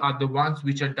because they are the ones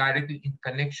which are directly in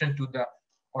connection to the,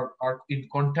 or in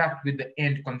contact with the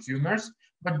end consumers.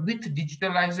 But with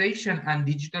digitalization and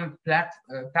digital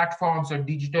platforms or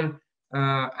digital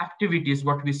activities,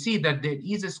 what we see that there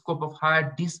is a scope of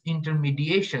higher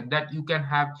disintermediation, that you can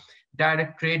have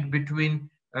direct trade between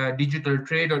digital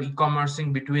trade or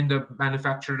e-commercing between the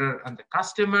manufacturer and the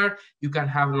customer. You can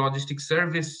have logistic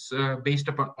service based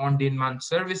upon on-demand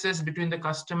services between the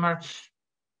customer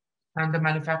and the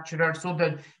manufacturer. So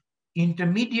the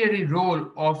intermediary role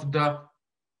of the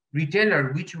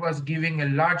retailer, which was giving a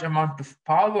large amount of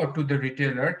power to the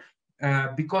retailer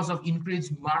because of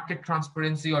increased market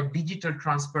transparency or digital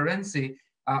transparency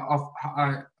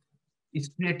is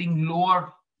creating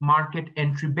lower market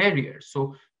entry barriers.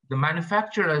 So the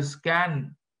manufacturers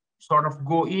can sort of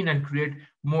go in and create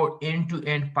more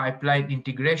end-to-end pipeline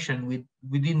integration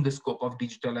within the scope of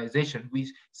digitalization.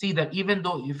 We see that even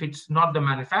though if it's not the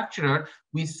manufacturer,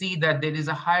 we see that there is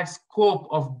a higher scope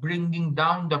of bringing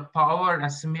down the power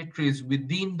asymmetries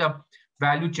within the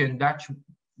value chain that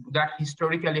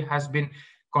historically has been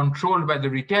controlled by the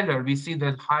retailer. We see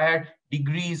that higher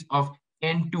degrees of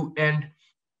end-to-end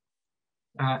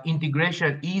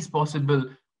integration is possible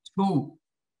through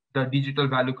the digital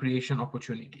value creation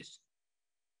opportunities.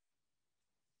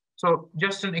 So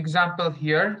just an example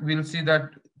here, we'll see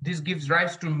that this gives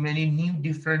rise to many new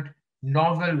different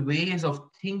novel ways of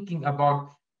thinking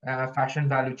about fashion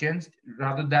value chains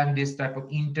rather than this type of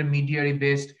intermediary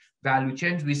based value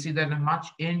chains. We see that a much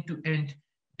end-to-end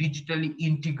digitally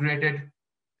integrated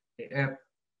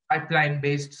pipeline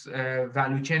based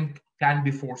value chain can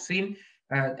be foreseen.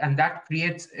 And that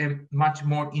creates a much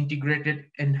more integrated,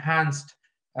 enhanced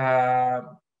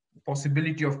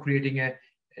possibility of creating a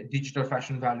digital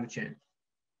fashion value chain.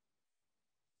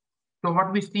 So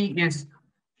what we see is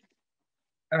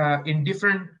in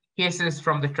different cases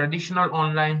from the traditional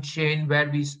online chain where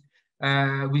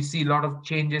we see a lot of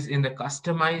changes in the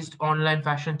customized online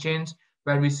fashion chains,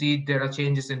 where we see there are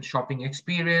changes in shopping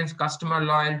experience, customer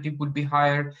loyalty would be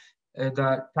higher,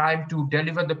 the time to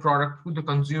deliver the product to the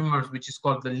consumers, which is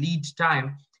called the lead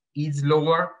time, is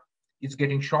lower, it's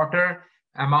getting shorter,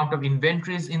 amount of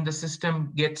inventories in the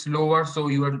system gets lower, so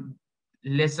you are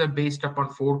lesser based upon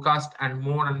forecast and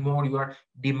more you are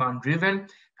demand driven.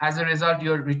 As a result,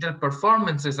 your retail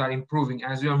performances are improving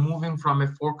as you are moving from a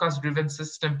forecast driven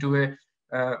system to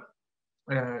a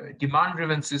demand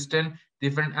driven system.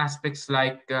 Different aspects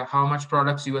like how much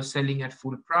products you are selling at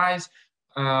full price,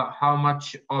 how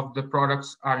much of the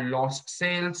products are lost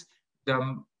sales,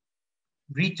 the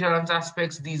returns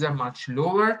aspects, these are much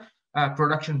lower.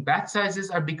 Production batch sizes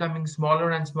are becoming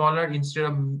smaller and smaller. Instead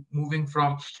of moving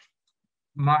from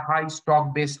high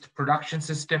stock based production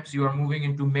systems, you are moving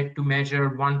into made to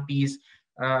measure one piece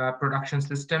production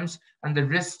systems, and the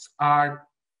risks are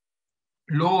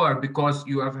lower because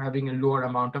you are having a lower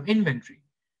amount of inventory.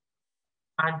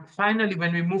 And finally,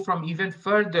 when we move from even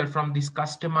further from these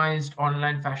customized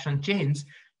online fashion chains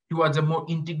towards a more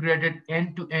integrated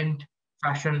end-to-end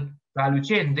fashion value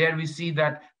chain, there we see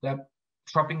that the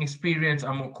shopping experience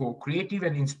are more co-creative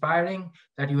and inspiring,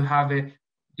 that you have a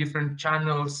different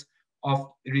channels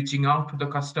of reaching out to the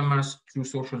customers through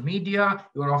social media.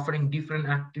 You are offering different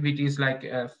activities like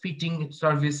fitting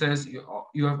services.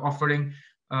 You are offering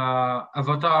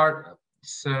avatar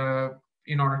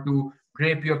in order to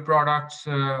drape your products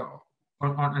on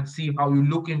and see how you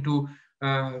look into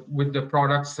with the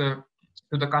products to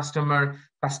the customer.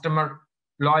 Customer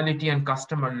loyalty and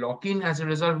customer lock-in as a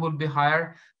result will be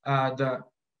higher. The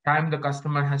time the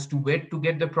customer has to wait to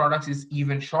get the products is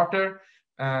even shorter.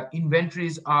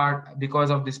 Inventories are,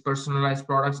 because of this personalized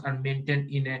products, are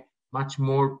maintained in a much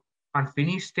more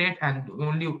unfinished state, and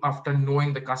only after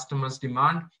knowing the customer's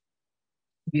demand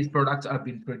these products are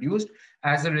being produced.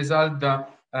 As a result, the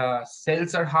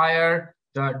sales are higher,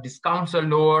 the discounts are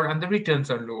lower, and the returns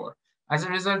are lower. As a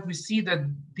result, we see that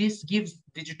this gives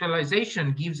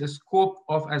digitalization gives a scope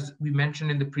of, as we mentioned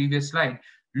in the previous slide,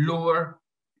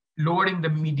 lowering the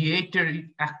mediatory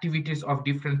activities of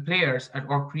different players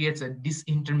or creates a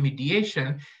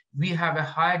disintermediation. We have a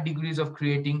higher degrees of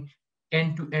creating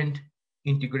end-to-end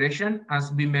integration,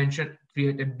 as we mentioned,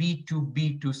 create a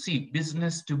B2B2C,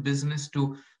 business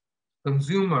to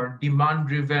consumer,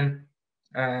 demand-driven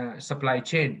supply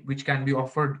chain, which can be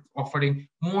offering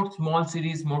more small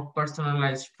series, more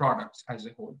personalized products as a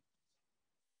whole.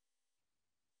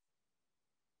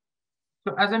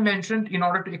 So as I mentioned, in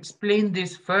order to explain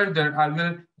this further, I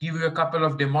will give you a couple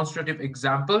of demonstrative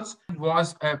examples. It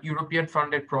was a European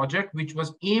funded project, which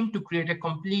was aimed to create a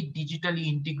complete digitally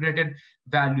integrated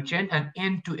value chain, an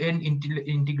end-to-end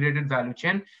integrated value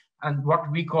chain. And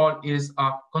what we call is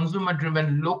a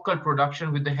consumer-driven local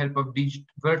production with the help of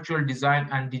virtual design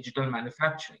and digital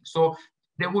manufacturing. So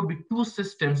there would be two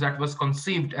systems that was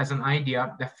conceived as an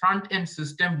idea. The front-end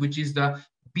system, which is the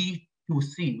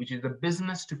B2C, which is the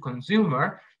business to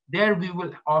consumer. There we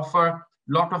will offer a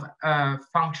lot of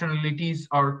functionalities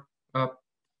or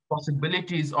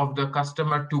possibilities of the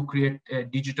customer to create a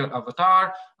digital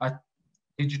avatar, a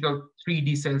digital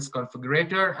 3D sales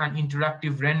configurator, and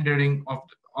interactive rendering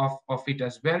of it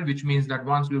as well, which means that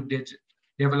once you've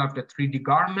developed a 3D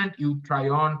garment, you try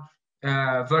on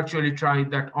virtually try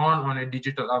that on a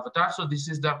digital avatar. So this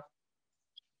is the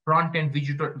front-end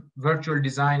virtual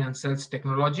design and sales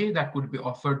technology that could be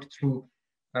offered through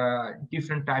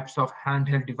different types of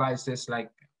handheld devices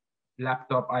like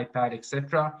laptop, iPad,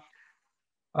 etc.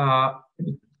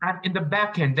 And in the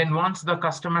back end, then once the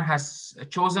customer has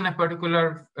chosen a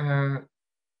particular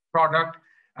product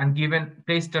and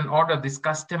placed an order, this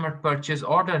customer purchase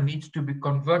order needs to be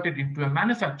converted into a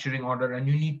manufacturing order, and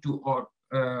you need to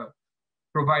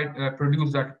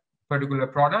produce that particular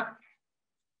product.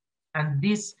 And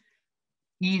this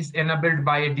is enabled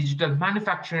by a digital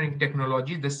manufacturing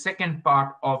technology, the second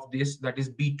part of this, that is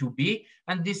B2B.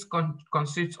 And this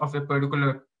consists of a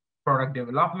particular product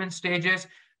development stages,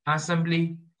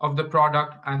 assembly of the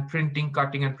product, and printing,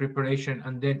 cutting, and preparation.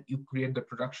 And then you create the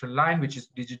production line, which is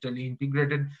digitally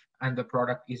integrated, and the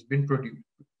product is being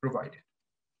provided.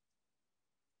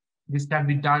 This can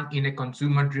be done in a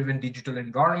consumer-driven digital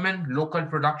environment, local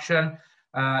production.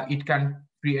 It can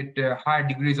create higher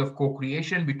degrees of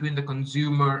co-creation between the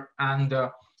consumer and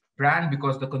the brand,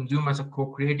 because the consumers are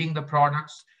co-creating the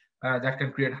products. That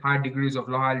can create higher degrees of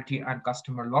loyalty and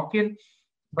customer lock-in.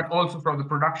 But also from the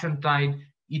production side,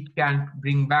 it can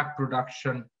bring back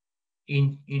production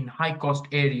in high-cost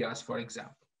areas, for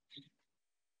example.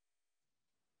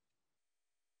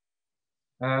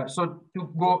 So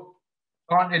to go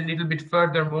on a little bit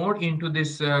further more into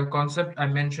this concept, I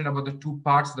mentioned about the two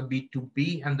parts, the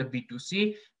B2B and the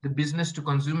B2C. The business to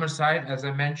consumer side, as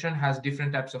I mentioned, has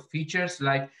different types of features,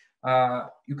 like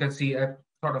you can see a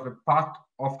sort of a path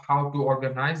of how to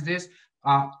organize this.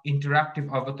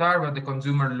 Interactive avatar, where the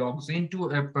consumer logs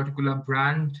into a particular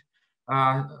brand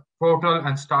portal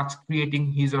and starts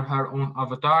creating his or her own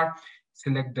avatar.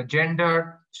 Select the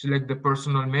gender, select the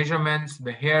personal measurements,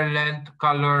 the hair length,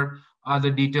 color, other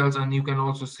details, and you can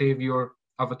also save your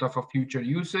avatar for future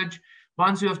usage.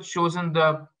 Once you have chosen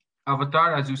the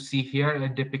avatar, as you see here, a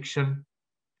depiction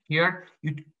here,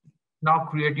 you now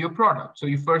create your product. So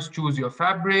you first choose your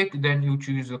fabric, then you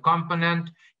choose your component,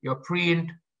 your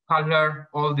print, color,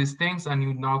 all these things, and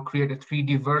you now create a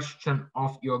 3D version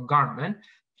of your garment.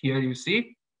 Here you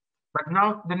see. But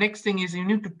now the next thing is you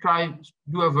need to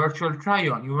do a virtual try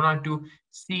on. You want to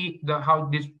see how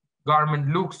this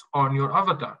garment looks on your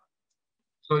avatar.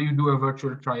 So you do a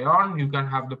virtual try on. You can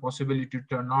have the possibility to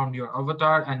turn on your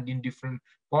avatar and in different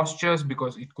postures,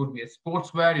 because it could be a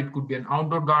sportswear, it could be an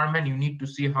outdoor garment. You need to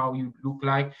see how you look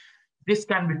like. This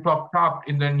can be topped up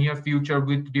in the near future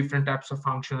with different types of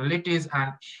functionalities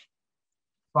and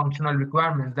functional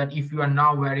requirements, that if you are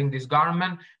now wearing this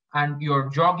garment and you're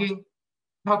jogging,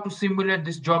 how to simulate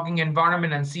this jogging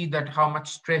environment and see that how much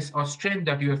stress or strain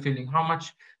that you are feeling, how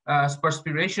much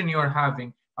perspiration you are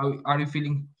having. Are you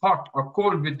feeling hot or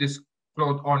cold with this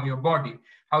cloth on your body?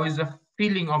 How is the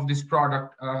feeling of this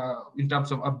product in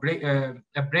terms of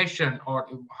abrasion, or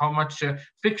how much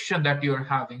friction that you're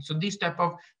having? So these type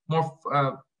of more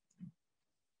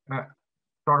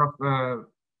sort of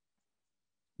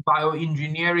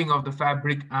bioengineering of the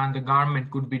fabric and the garment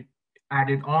could be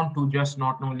added on to just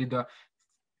not only the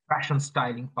fashion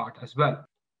styling part as well.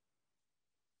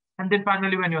 And then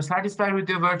finally, when you're satisfied with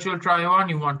your virtual try-on,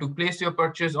 you want to place your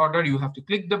purchase order, you have to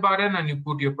click the button and you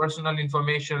put your personal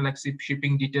information like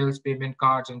shipping details, payment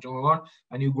cards, and so on,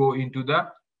 and you go into the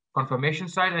confirmation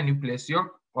side and you place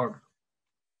your order.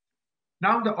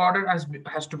 Now the order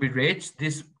has to be raised.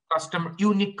 This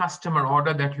unique customer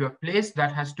order that you have placed,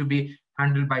 that has to be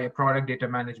handled by a product data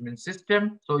management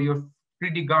system. So your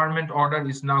 3D garment order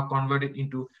is now converted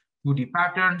into 2D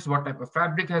patterns, what type of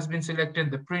fabric has been selected,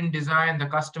 the print design, the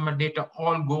customer data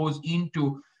all goes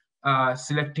into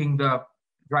selecting the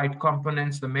right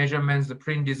components, the measurements, the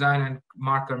print design, and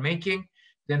marker making.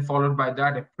 Then followed by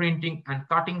that, a printing and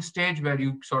cutting stage where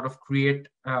you sort of create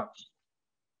a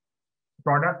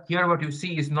product. Here, what you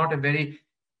see is not a very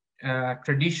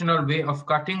traditional way of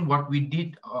cutting. What we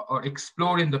did or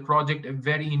explore in the project, a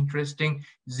very interesting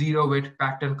zero weight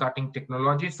pattern cutting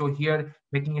technology. So here,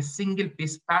 making a single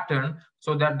piece pattern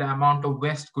so that the amount of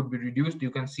waste could be reduced. You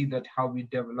can see that how we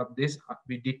developed this.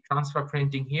 We did transfer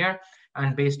printing here,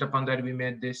 and based upon that, we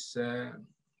made this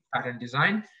pattern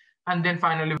design. And then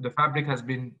finally, the fabric has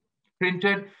been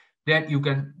printed. Then you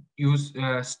can use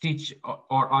stitch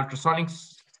or ultrasonic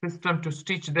system to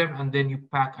stitch them, and then you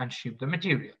pack and ship the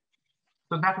material.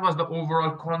 So that was the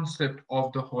overall concept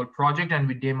of the whole project, and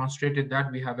we demonstrated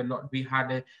that. We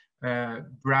had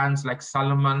brands like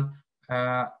Salomon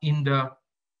in the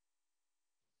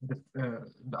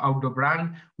outdoor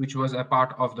brand, which was a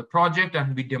part of the project,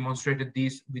 and we demonstrated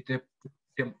these with a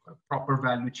proper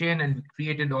value chain, and we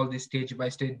created all these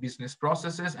stage-by-stage business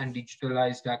processes and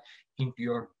digitalized that into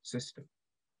your system.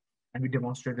 And we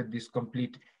demonstrated this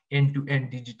complete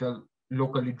end-to-end digital,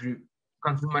 locally driven,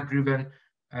 consumer-driven,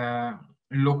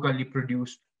 locally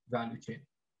produced value chain.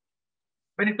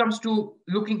 When it comes to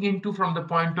looking into from the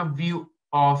point of view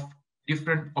of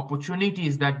different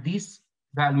opportunities that this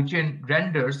value chain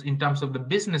renders in terms of the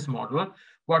business model,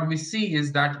 what we see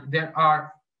is that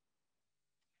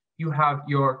you have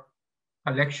your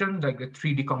collection, like a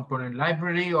 3D component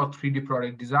library or 3D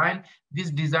product design.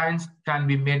 These designs can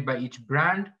be made by each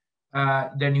brand.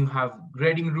 Then you have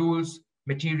grading rules,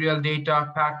 material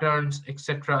data, patterns,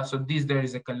 etc. So there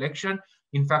is a collection.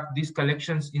 In fact, these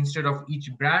collections, instead of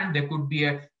each brand, there could be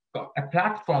a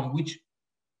platform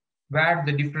where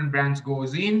the different brands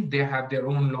goes in, they have their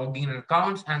own login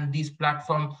accounts, and this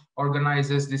platform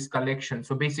organizes this collection.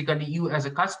 So basically, you as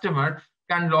a customer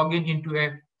can log in into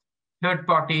a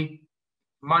third-party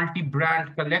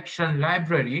multi-brand collection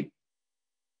library.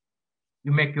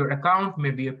 You make your account,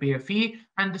 maybe you pay a fee,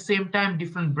 and at the same time,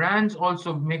 different brands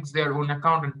also makes their own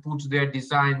account and puts their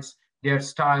designs, their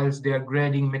styles, their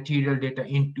grading, material data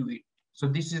into it. So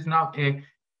this is now a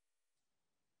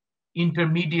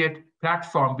intermediate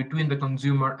platform between the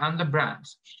consumer and the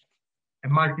brands, a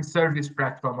multi-service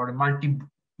platform or a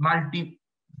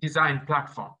multi-design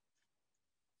platform.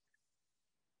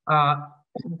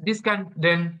 This can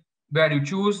then, where you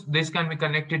choose, this can be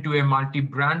connected to a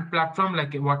multi-brand platform,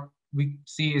 like what we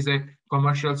see is a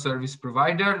commercial service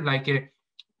provider, like a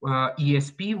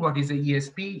ESP. What is a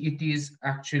ESP? It is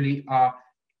actually a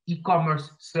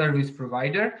e-commerce service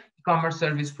provider. E-commerce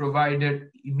service provider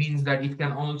means that it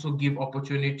can also give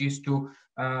opportunities to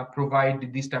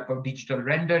provide this type of digital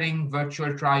rendering,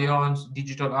 virtual try-ons,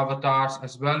 digital avatars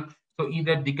as well. So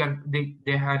either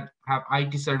they have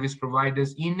IT service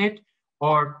providers in it,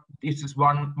 or this is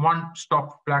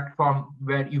one-stop platform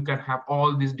where you can have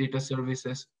all these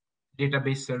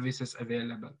database services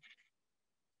available.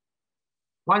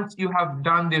 Once you have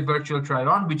done the virtual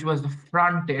try-on, which was the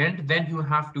front end, then you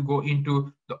have to go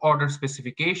into the order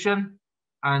specification,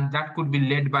 and that could be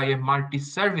led by a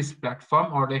multi-service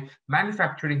platform or a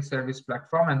manufacturing service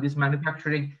platform. And this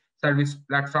manufacturing service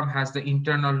platform has the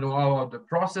internal know-how of the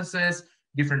processes,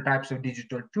 different types of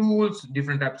digital tools,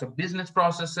 different types of business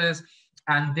processes,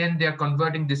 and then they're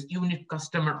converting this unique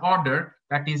customer order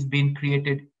that is being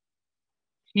created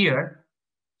here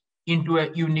into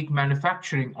a unique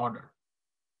manufacturing order.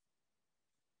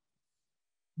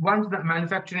 Once the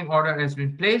manufacturing order has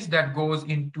been placed, that goes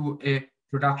into a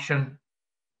production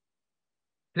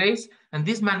place. And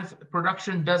this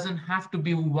production doesn't have to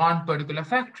be one particular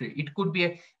factory. It could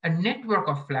be a network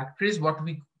of factories, what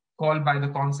we call by the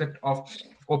concept of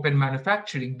open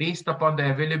manufacturing, based upon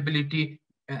the availability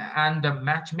and the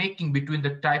matchmaking between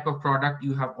the type of product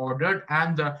you have ordered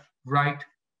and the right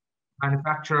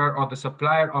manufacturer or the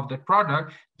supplier of the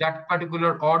product. That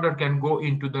particular order can go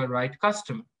into the right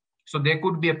customer. So there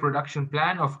could be a production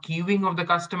plan of queuing of the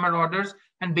customer orders,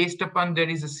 and based upon there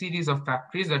is a series of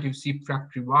factories that you see,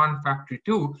 factory 1, factory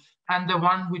 2, and the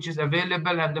one which is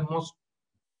available and the most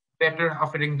better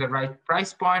offering the right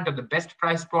price point or the best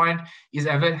price point is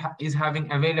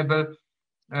having available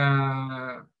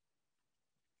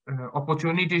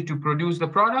opportunity to produce the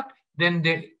product, then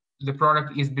the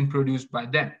product is being produced by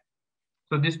them.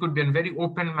 So this could be a very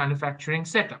open manufacturing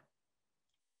setup.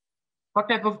 What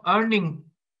type of earning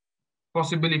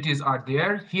possibilities are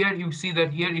there? Here you see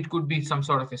that here it could be some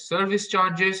sort of a service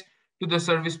charges to the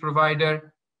service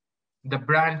provider. The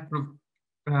brand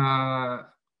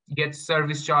gets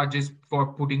service charges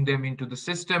for putting them into the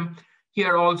system.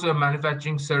 Here also a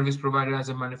manufacturing service provider has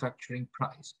a manufacturing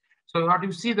price. So what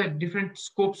you see that different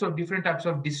scopes of different types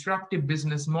of disruptive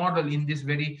business model in this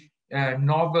very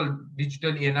novel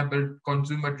digitally enabled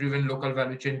consumer-driven local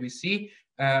value chain we see.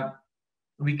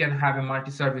 We can have a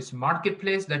multi-service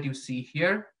marketplace that you see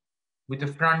here with the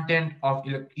front end of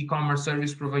e-commerce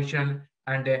service provision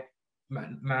and a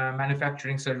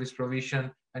manufacturing service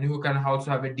provision. And you can also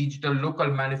have a digital local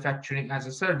manufacturing as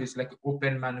a service, like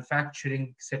open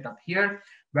manufacturing setup here,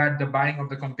 where the buying of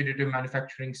the competitive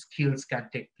manufacturing skills can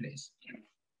take place.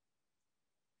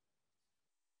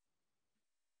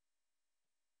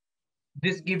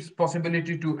 This gives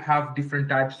possibility to have different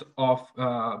types of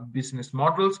business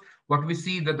models. What we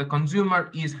see that the consumer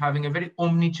is having a very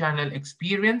omni-channel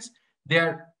experience.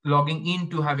 They're logging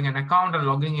into having an account and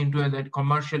logging into a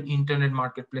commercial internet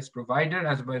marketplace provider,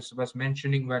 as was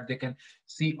mentioning, where they can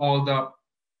see all the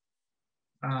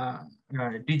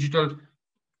digital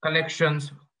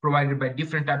collections provided by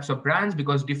different types of brands,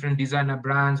 because different designer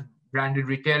brands, branded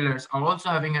retailers are also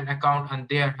having an account, and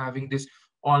they are having this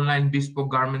online bespoke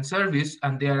garment service,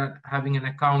 and they are having an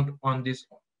account on this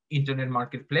internet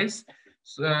marketplace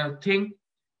thing.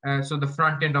 So the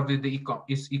front end of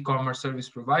is e-commerce service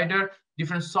provider.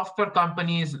 Different software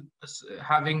companies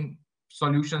having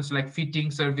solutions like fitting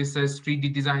services,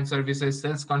 3D design services,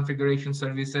 sales configuration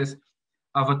services,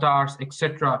 avatars,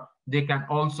 etc. They can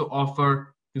also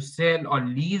offer to sell or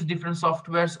lease different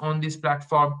softwares on this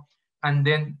platform. And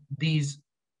then these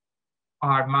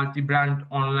are multi-brand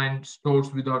online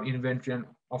stores with our inventory and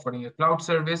offering a cloud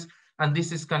service. And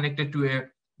this is connected to a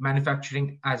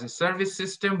manufacturing as a service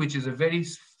system, which is a very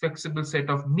flexible set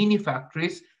of mini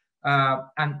factories,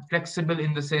 and flexible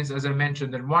in the sense, as I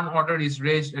mentioned, that one order is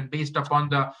raised and based upon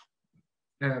the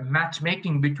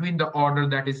matchmaking between the order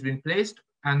that has been placed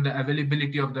and the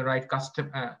availability of the right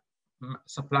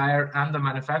supplier and the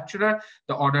manufacturer,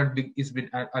 the order is been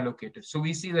allocated. So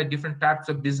we see that different types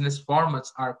of business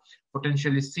formats are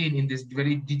potentially seen in this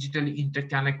very digitally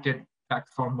interconnected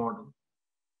platform model.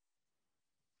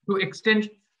 To extend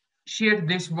share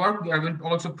this work, I will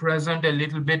also present a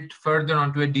little bit further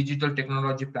onto a digital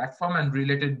technology platform and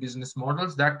related business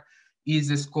models. That is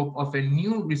the scope of a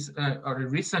new or a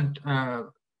recent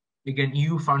again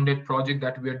EU-funded project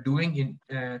that we are doing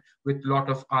in with a lot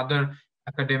of other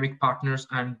academic partners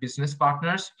and business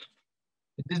partners.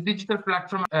 This digital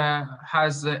platform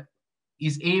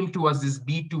is aimed towards this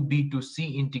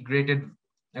B2B2C integrated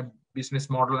business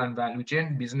model and value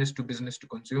chain, business to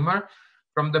consumer.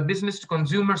 From the business to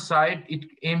consumer side, it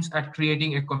aims at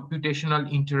creating a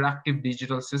computational interactive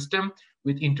digital system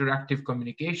with interactive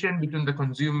communication between the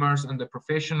consumers and the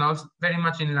professionals, very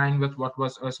much in line with what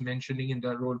was us mentioning in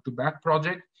the Roll to Back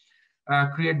project.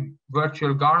 Create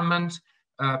virtual garments,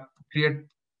 create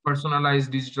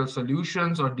personalized digital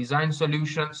solutions or design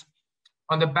solutions.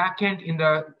 On the back end, in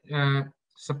the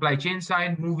supply chain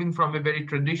side, moving from a very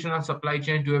traditional supply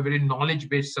chain to a very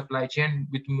knowledge-based supply chain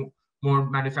with more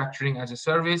manufacturing as a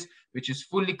service, which is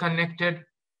fully connected,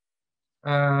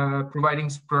 providing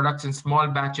products in small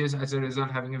batches, as a result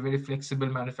having a very flexible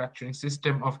manufacturing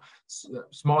system of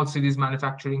small series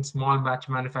manufacturing, small batch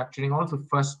manufacturing, also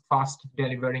fast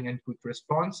delivering and quick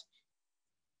response.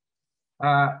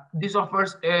 This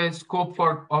offers a scope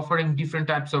for offering different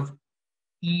types of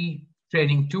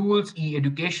e-training tools,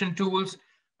 e-education tools,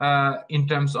 in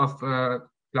terms of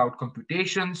cloud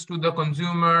computations to the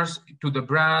consumers, to the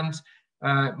brands,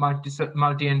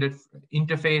 multi-ended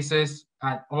interfaces,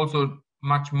 and also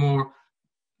much more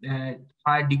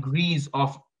high degrees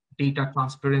of data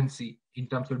transparency in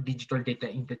terms of digital data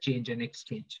interchange and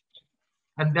exchange.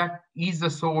 And that is the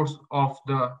source of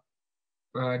the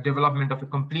development of a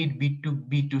complete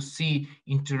B2B2C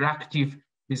interactive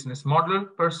business model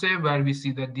per se, where we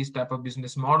see that these type of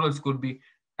business models could be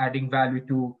adding value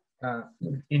to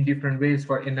in different ways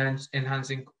for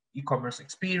enhancing e-commerce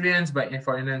experience,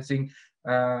 for enhancing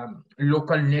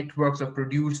local networks of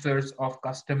producers of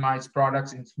customized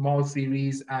products in small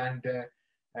series and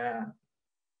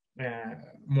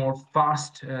more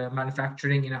fast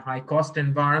manufacturing in a high cost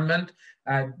environment.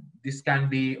 This can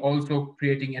be also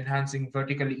enhancing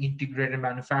vertically integrated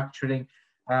manufacturing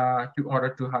in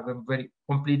order to have a very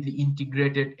completely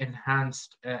integrated,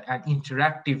 enhanced and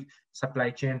interactive supply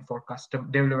chain for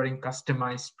delivering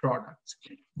customized products.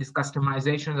 These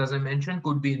customizations, as I mentioned,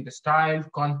 could be in the style,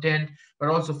 content, but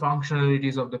also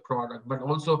functionalities of the product. But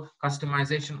also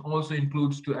customization also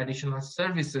includes to additional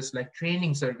services like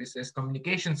training services,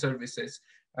 communication services,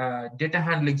 data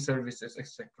handling services,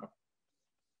 etc.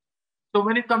 So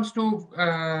when it comes to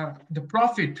the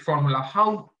profit formula,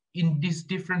 how in these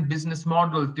different business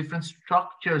models, different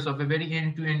structures of a very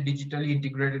end-to-end digitally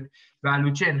integrated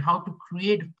value chain, how to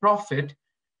create profit,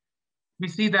 we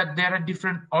see that there are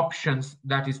different options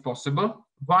that is possible.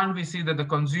 One, we see that the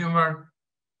consumer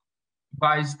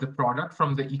buys the product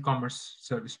from the e-commerce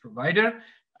service provider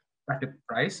at a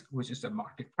price, which is a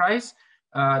market price.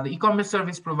 The e-commerce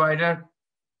service provider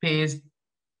pays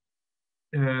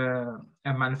a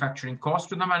manufacturing cost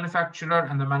to the manufacturer,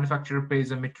 and the manufacturer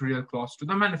pays a material cost to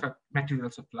the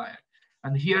material supplier.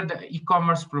 And here the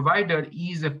e-commerce provider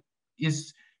is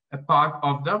a part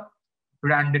of the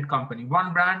branded company,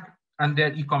 one brand and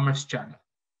their e-commerce channel.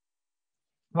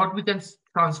 What we can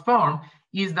transform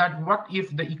is that what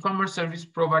if the e-commerce service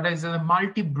provider is a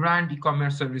multi-brand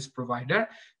e-commerce service provider,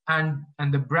 and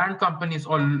the brand companies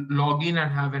all log in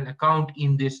and have an account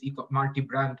in this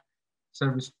multi-brand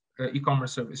service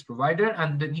e-commerce service provider,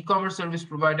 and the e-commerce service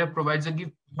provider provides a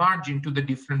margin to the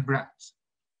different brands.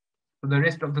 So the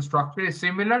rest of the structure is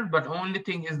similar, but only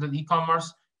thing is that the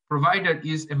e-commerce provider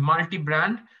is a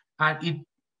multi-brand, and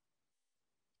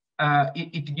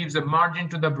it gives a margin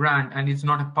to the brand, and it's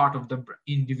not a part of the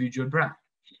individual brand.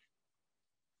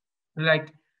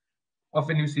 Like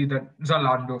often you see that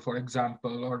Zalando, for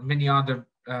example, or many other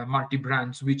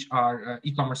multi-brands, which are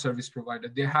e-commerce service provider.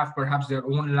 They have perhaps their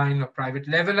own line of private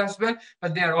label as well,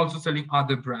 but they are also selling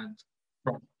other brands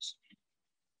products.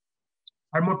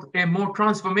 A more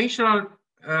transformational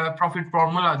profit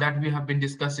formula that we have been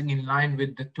discussing in line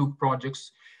with the two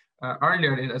projects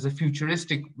earlier as a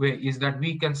futuristic way is that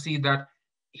we can see that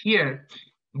here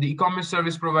the e-commerce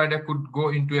service provider could go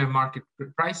into a market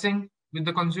pricing with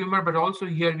the consumer, but also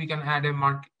here we can add a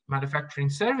manufacturing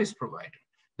service provider,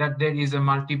 that there is a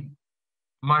multi-brand,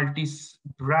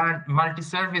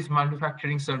 multi-service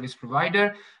manufacturing service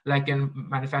provider, like in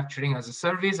manufacturing as a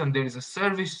service, and there is a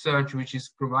service surge which is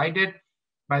provided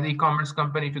by the e-commerce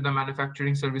company to the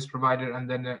manufacturing service provider, and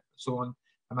then so on,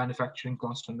 a manufacturing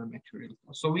cost and the material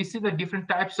cost. So we see the different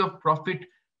types of profit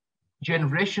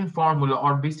generation formula,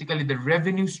 or basically the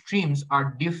revenue streams,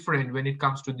 are different when it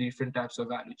comes to the different types of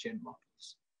value chain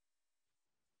models.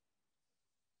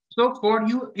 So for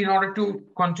you, in order to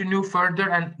continue further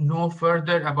and know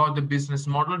further about the business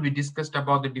model, we discussed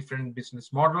about the different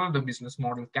business model, the business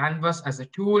model canvas as a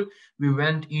tool. We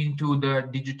went into the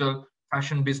digital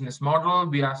fashion business model.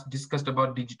 We discussed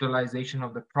about digitalization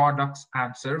of the products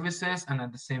and services, and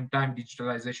at the same time,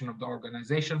 digitalization of the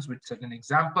organizations with certain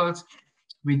examples.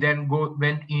 We then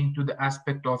went into the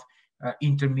aspect of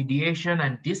intermediation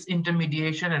and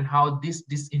disintermediation, and how this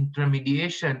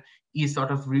disintermediation is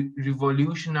sort of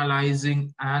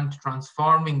revolutionizing and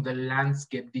transforming the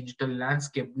landscape, digital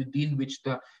landscape, within which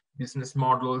the business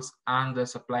models and the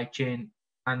supply chain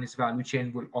and its value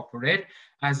chain will operate.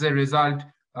 As a result,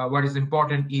 what is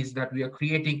important is that we are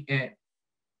creating a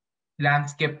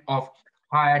landscape of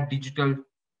higher digital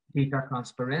data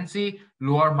transparency,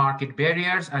 lower market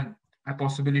barriers, and a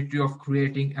possibility of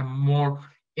creating a more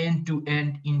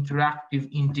end-to-end interactive,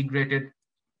 integrated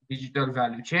digital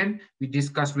value chain. We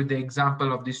discussed with the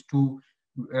example of these two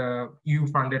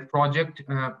EU-funded project,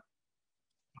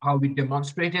 how we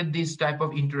demonstrated this type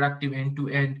of interactive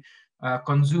end-to-end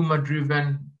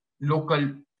consumer-driven,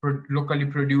 locally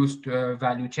produced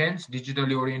value chains,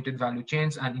 digitally oriented value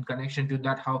chains, and in connection to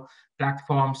that, how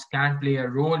platforms can play a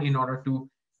role in order to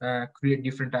create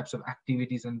different types of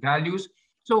activities and values.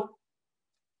 So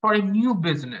for a new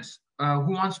business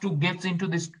who wants to get into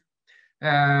this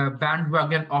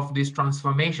bandwagon of this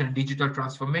transformation, digital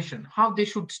transformation, how they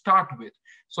should start with.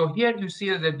 So here you see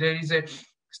that there is a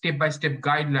step-by-step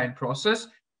guideline process.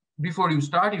 Before you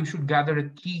start, you should gather a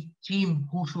key team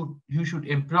you should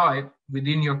employ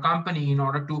within your company in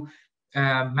order to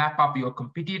map up your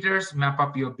competitors, map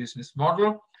up your business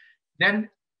model. Then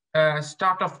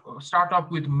start off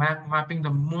with mapping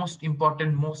the most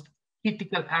important, most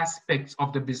critical aspects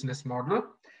of the business model.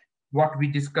 What we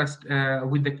discussed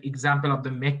with the example of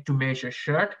the make-to-measure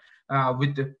shirt.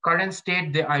 With the current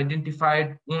state, they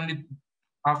identified only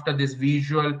after this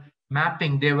visual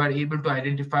mapping, they were able to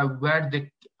identify where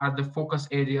are the focus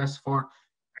areas for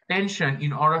attention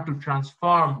in order to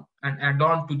transform and add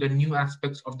on to the new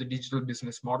aspects of the digital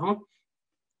business model.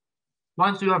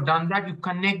 Once you have done that, you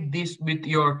connect this with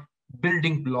your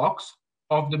building blocks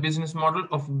of the business model,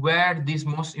 of where these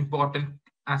most important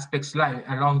aspects lie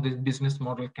along the business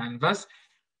model canvas.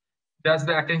 Does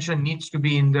the attention needs to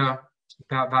be in the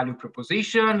value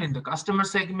proposition, in the customer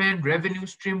segment, revenue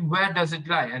stream? Where does it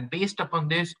lie? And based upon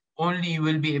this, only you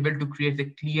will be able to create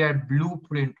a clear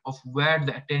blueprint of where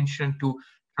the attention to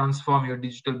transform your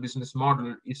digital business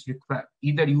model is required.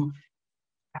 Either you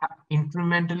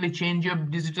incrementally change your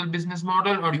digital business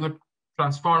model, or you are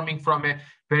transforming from a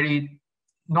very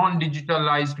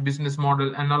non-digitalized business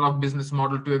model, analog business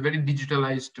model, to a very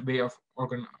digitalized way of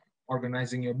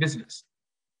organizing your business.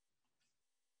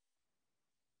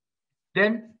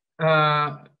 Then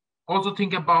also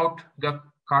think about the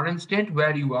current state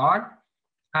where you are,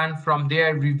 and from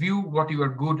there review what you are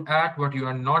good at, what you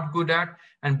are not good at,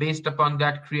 and based upon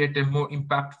that create a more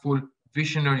impactful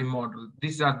visionary model.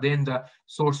 These are then the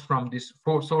source from this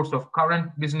source of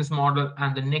current business model,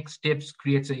 and the next steps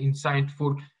creates an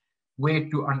insightful way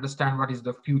to understand what is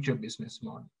the future business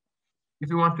model. If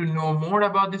you want to know more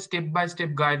about this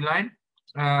step-by-step guideline,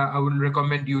 I will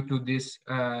recommend you to this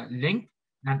link.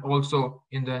 And also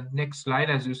in the next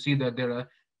slide, as you see that there are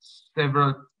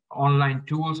several online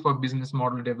tools for business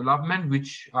model development,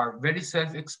 which are very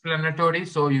self-explanatory.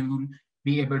 So you will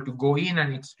be able to go in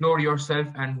and explore yourself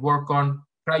and work on,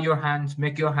 try your hands,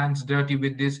 make your hands dirty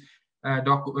with these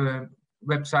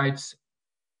websites.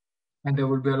 And there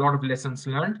will be a lot of lessons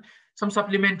learned. Some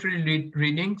supplementary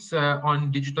readings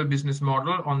on digital business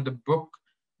model, on the book,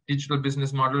 Digital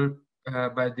Business Model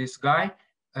by this guy.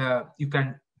 You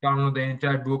can download the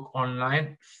entire book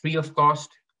online free of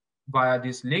cost via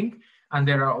this link. And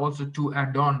there are also 2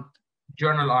 add-on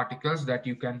journal articles that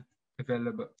you can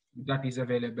available, that is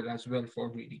available as well for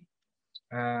reading.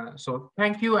 So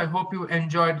thank you. I hope you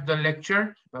enjoyed the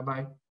lecture. Bye-bye.